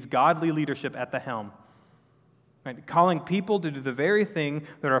reconciliation needs godly leadership at the helm. Right? Calling people to do the very thing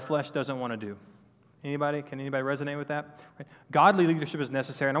that our flesh doesn't want to do. Anybody? Can anybody resonate with that? Right? Godly leadership is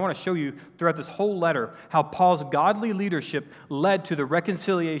necessary, and I want to show you throughout this whole letter how Paul's godly leadership led to the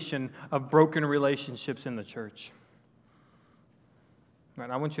reconciliation of broken relationships in the church.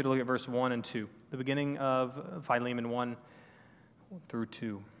 Right, I want you to look at verse 1 and 2, the beginning of Philemon 1 through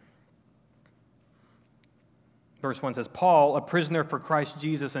 2. Verse 1 says, Paul, a prisoner for Christ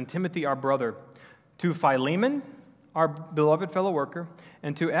Jesus, and Timothy, our brother, to Philemon, our beloved fellow worker,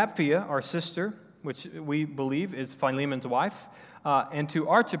 and to Apphia, our sister, which we believe is Philemon's wife, and to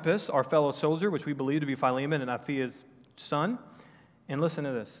Archippus, our fellow soldier, which we believe to be Philemon and Aphia's son. And listen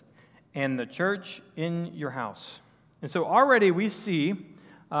to this, and the church in your house. And so already we see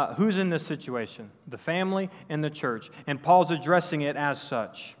who's in this situation, the family and the church. And Paul's addressing it as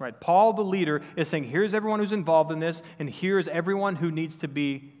such, right? Paul, the leader, is saying, here's everyone who's involved in this, and here's everyone who needs to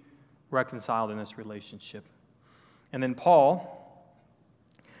be reconciled in this relationship. And then Paul,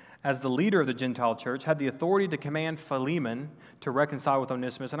 as the leader of the Gentile church, had the authority to command Philemon to reconcile with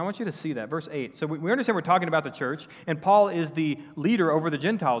Onesimus. And I want you to see that, verse 8. So we understand we're talking about the church, and Paul is the leader over the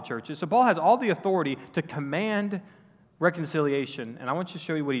Gentile churches. So Paul has all the authority to command reconciliation. And I want you to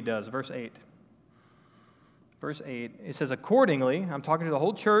show you what he does, verse 8. Verse 8, it says, accordingly, I'm talking to the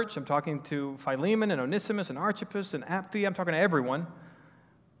whole church, I'm talking to Philemon and Onesimus and Archippus and Apphia, I'm talking to everyone.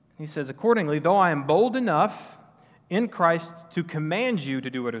 He says, accordingly, though I am bold enough in Christ to command you to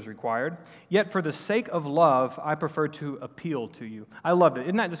do what is required, yet for the sake of love, I prefer to appeal to you. I love it.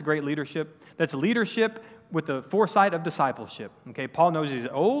 Isn't that just great leadership? That's leadership with the foresight of discipleship. Okay, Paul knows he's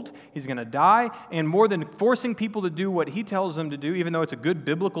old, he's going to die, and more than forcing people to do what he tells them to do, even though it's a good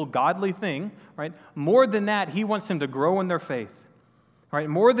biblical, godly thing, right? More than that, he wants them to grow in their faith. Right,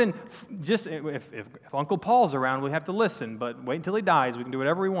 more than just, if Uncle Paul's around, we have to listen, but wait until he dies, we can do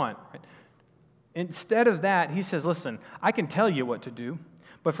whatever we want. Right? Instead of that, he says, listen, I can tell you what to do,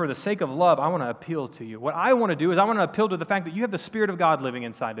 but for the sake of love, I want to appeal to you. What I want to do is I want to appeal to the fact that you have the Spirit of God living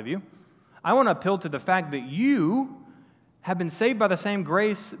inside of you. I want to appeal to the fact that you have been saved by the same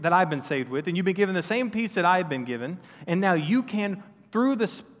grace that I've been saved with, and you've been given the same peace that I've been given, and now you can, through the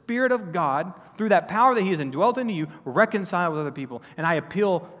Spirit of God, through that power that He has indwelt into you, reconcile with other people. And I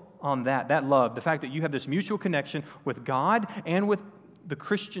appeal on that love, the fact that you have this mutual connection with God and with the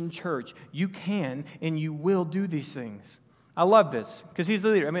Christian church. You can and you will do these things. I love this because he's the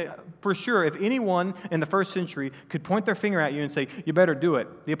leader. I mean, for sure, if anyone in the first century could point their finger at you and say, you better do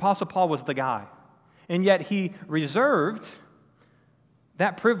it, the Apostle Paul was the guy. And yet he reserved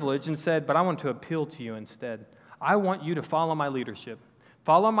that privilege and said, but I want to appeal to you instead. I want you to follow my leadership.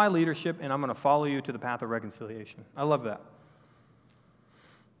 Follow my leadership, and I'm going to follow you to the path of reconciliation. I love that.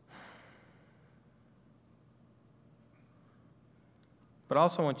 But I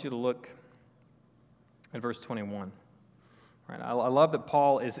also want you to look at verse 21. Right? I love that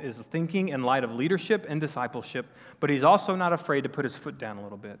Paul is thinking in light of leadership and discipleship, but he's also not afraid to put his foot down a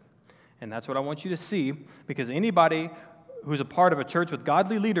little bit. And that's what I want you to see, because anybody who's a part of a church with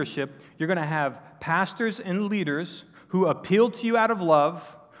godly leadership, you're going to have pastors and leaders who appeal to you out of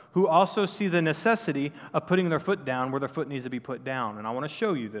love, who also see the necessity of putting their foot down where their foot needs to be put down. And I want to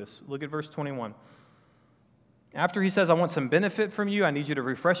show you this. Look at verse 21. After he says, I want some benefit from you, I need you to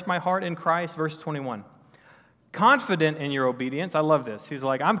refresh my heart in Christ. Verse 21. Confident in your obedience. I love this. He's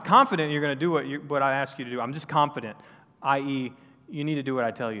like, I'm confident you're going to do what I ask you to do. I'm just confident, i.e., you need to do what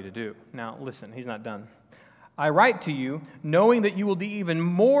I tell you to do. Now, listen, he's not done. I write to you knowing that you will do even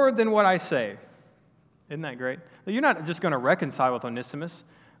more than what I say. Isn't that great? You're not just going to reconcile with Onesimus.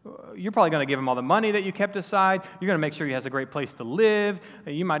 You're probably going to give him all the money that you kept aside. You're going to make sure he has a great place to live.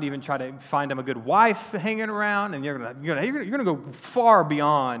 You might even try to find him a good wife hanging around, and you're going to go far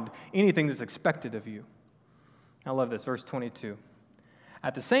beyond anything that's expected of you. I love this, verse 22.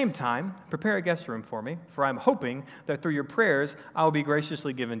 At the same time, prepare a guest room for me, for I'm hoping that through your prayers I will be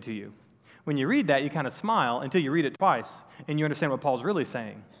graciously given to you. When you read that, you kind of smile until you read it twice, and you understand what Paul's really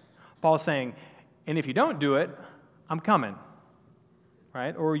saying. Paul's saying, and if you don't do it, I'm coming.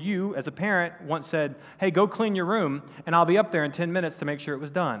 Right? Or you, as a parent, once said, hey, go clean your room, and I'll be up there in 10 minutes to make sure it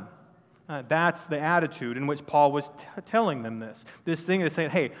was done. That's the attitude in which Paul was telling them this. This thing is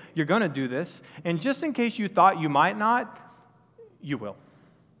saying, hey, you're going to do this, and just in case you thought you might not, you will.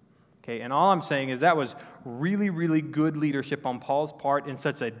 Okay, and all I'm saying is that was really, really good leadership on Paul's part in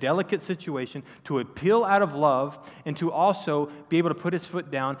such a delicate situation to appeal out of love and to also be able to put his foot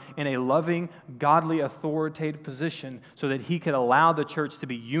down in a loving, godly, authoritative position so that he could allow the church to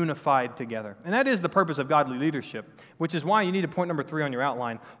be unified together. And that is the purpose of godly leadership, which is why you need to point number 3 on your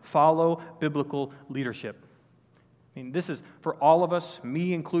outline, follow biblical leadership. I mean, this is for all of us,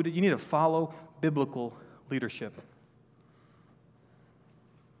 me included, you need to follow biblical leadership.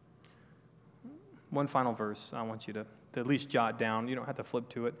 One final verse I want you to at least jot down. You don't have to flip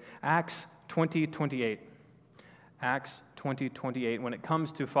to it. Acts 20:28. Acts 20:28. When it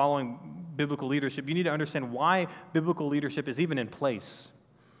comes to following biblical leadership, you need to understand why biblical leadership is even in place.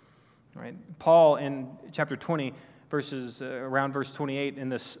 Right? Paul in chapter 20, around verse 28 in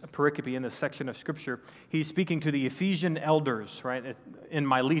this pericope, in this section of Scripture, he's speaking to the Ephesian elders, right, in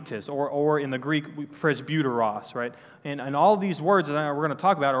Miletus, or in the Greek, presbyteros, right? And all these words that we're going to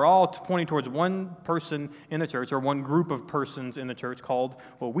talk about are all pointing towards one person in the church, or one group of persons in the church called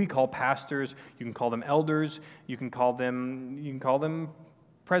what we call pastors. You can call them elders. You can call them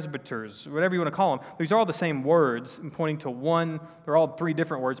presbyters, whatever you want to call them. These are all the same words pointing to one. They're all 3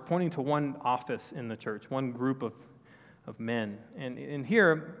 different words pointing to one office in the church, one group of men. And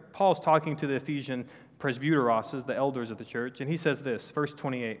here, Paul's talking to the Ephesian presbyteroses, the elders of the church, and he says this, verse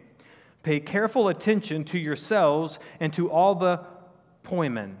 28, pay careful attention to yourselves and to all the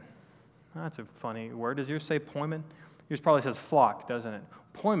poimen. That's a funny word. Does yours say poimen? Yours probably says flock, doesn't it?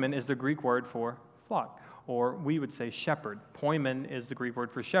 Poimen is the Greek word for flock, or we would say shepherd. Poimen is the Greek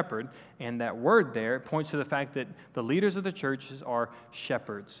word for shepherd, and that word there points to the fact that the leaders of the churches are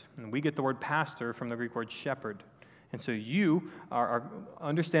shepherds. And we get the word pastor from the Greek word shepherd. And so you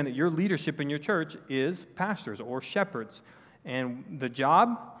understand that your leadership in your church is pastors or shepherds. And the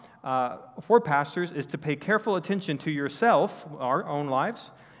job for pastors is to pay careful attention to yourself, our own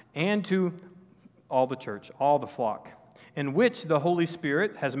lives, and to all the church, all the flock, in which the Holy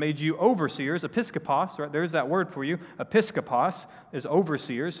Spirit has made you overseers, episkopos, right? There's that word for you. Episkopos is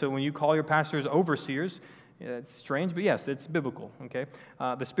overseers. So when you call your pastors overseers, it's strange, but yes, it's biblical, okay?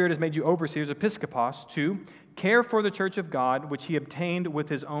 The Spirit has made you overseers, episkopos, to care for the church of God, which he obtained with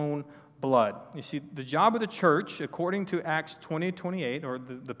his own blood. You see, the job of the church, according to Acts 20:28, or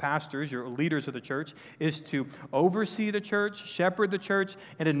the pastors, your leaders of the church, is to oversee the church, shepherd the church,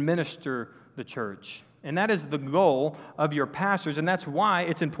 and administer the church. And that is the goal of your pastors, and that's why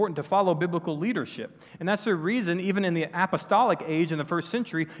it's important to follow biblical leadership. And that's the reason, even in the apostolic age in the first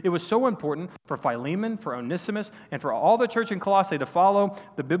century, it was so important for Philemon, for Onesimus, and for all the church in Colossae to follow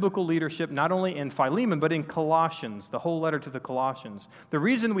the biblical leadership, not only in Philemon, but in Colossians, the whole letter to the Colossians. The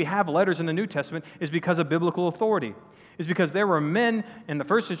reason we have letters in the New Testament is because of biblical authority. Is because there were men in the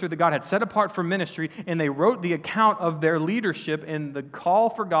first century that God had set apart for ministry, and they wrote the account of their leadership and the call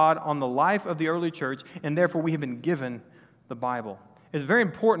for God on the life of the early church, and therefore we have been given the Bible. It's very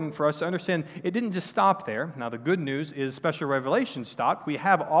important for us to understand it didn't just stop there. Now, the good news is special revelation stopped. We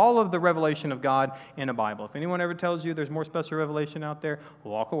have all of the revelation of God in a Bible. If anyone ever tells you there's more special revelation out there,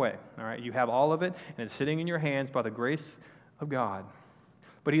 walk away. All right, you have all of it, and it's sitting in your hands by the grace of God.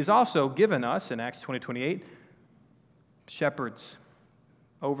 But he's also given us, in Acts 20:28, shepherds,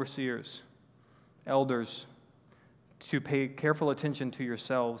 overseers, elders, to pay careful attention to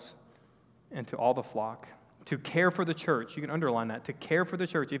yourselves and to all the flock, to care for the church. You can underline that, to care for the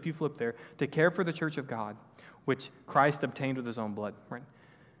church, if you flip there, to care for the church of God, which Christ obtained with his own blood. Right?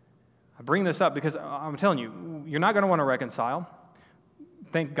 I bring this up because I'm telling you, you're not going to want to reconcile.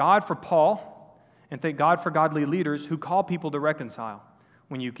 Thank God for Paul, and thank God for godly leaders who call people to reconcile.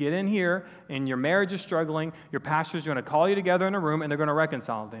 When you get in here and your marriage is struggling, your pastor's going to call you together in a room and they're going to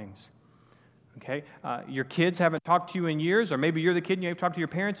reconcile things. Okay? Your kids haven't talked to you in years, or maybe you're the kid and you haven't talked to your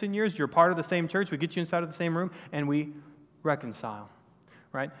parents in years. You're part of the same church. We get you inside of the same room and we reconcile,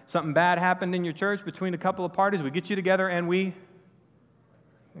 right? Something bad happened in your church between a couple of parties. We get you together and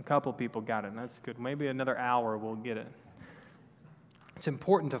a couple of people got it. That's good. Maybe another hour we'll get it. It's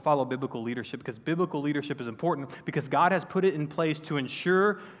important to follow biblical leadership because biblical leadership is important because God has put it in place to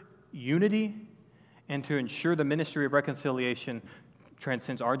ensure unity and to ensure the ministry of reconciliation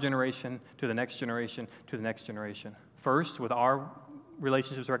transcends our generation to the next generation to the next generation. First, with our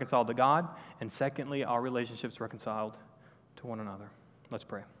relationships reconciled to God, and secondly, our relationships reconciled to one another. Let's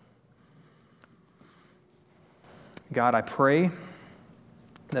pray. God, I pray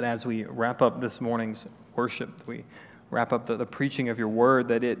that as we wrap up this morning's worship, we wrap up the preaching of your word,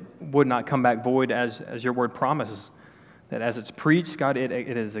 that it would not come back void as your word promises. That as it's preached, God, it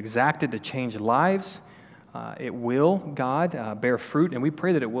is exacted to change lives. It will, God, bear fruit, and we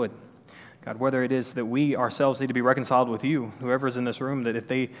pray that it would. God, whether it is that we ourselves need to be reconciled with you, whoever is in this room, that if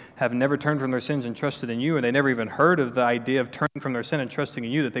they have never turned from their sins and trusted in you, and they never even heard of the idea of turning from their sin and trusting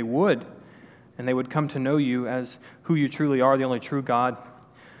in you, that they would, and they would come to know you as who you truly are, the only true God,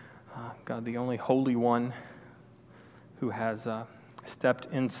 God, the only holy one who has stepped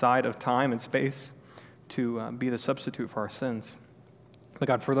inside of time and space to be the substitute for our sins. But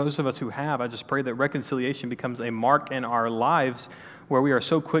God, for those of us who have, I just pray that reconciliation becomes a mark in our lives where we are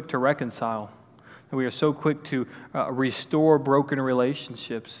so quick to reconcile, that we are so quick to restore broken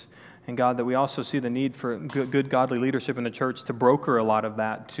relationships. And God, that we also see the need for good godly leadership in the church to broker a lot of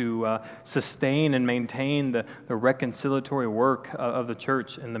that, to sustain and maintain the reconciliatory work of the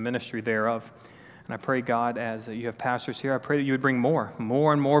church and the ministry thereof. And I pray, God, as you have pastors here, I pray that you would bring more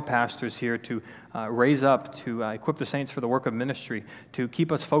and more pastors here to raise up, to equip the saints for the work of ministry, to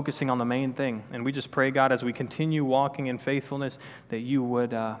keep us focusing on the main thing. And we just pray, God, as we continue walking in faithfulness, that you would,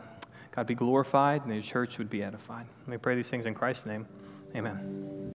 God, be glorified and the church would be edified. Let me pray these things in Christ's name. Amen.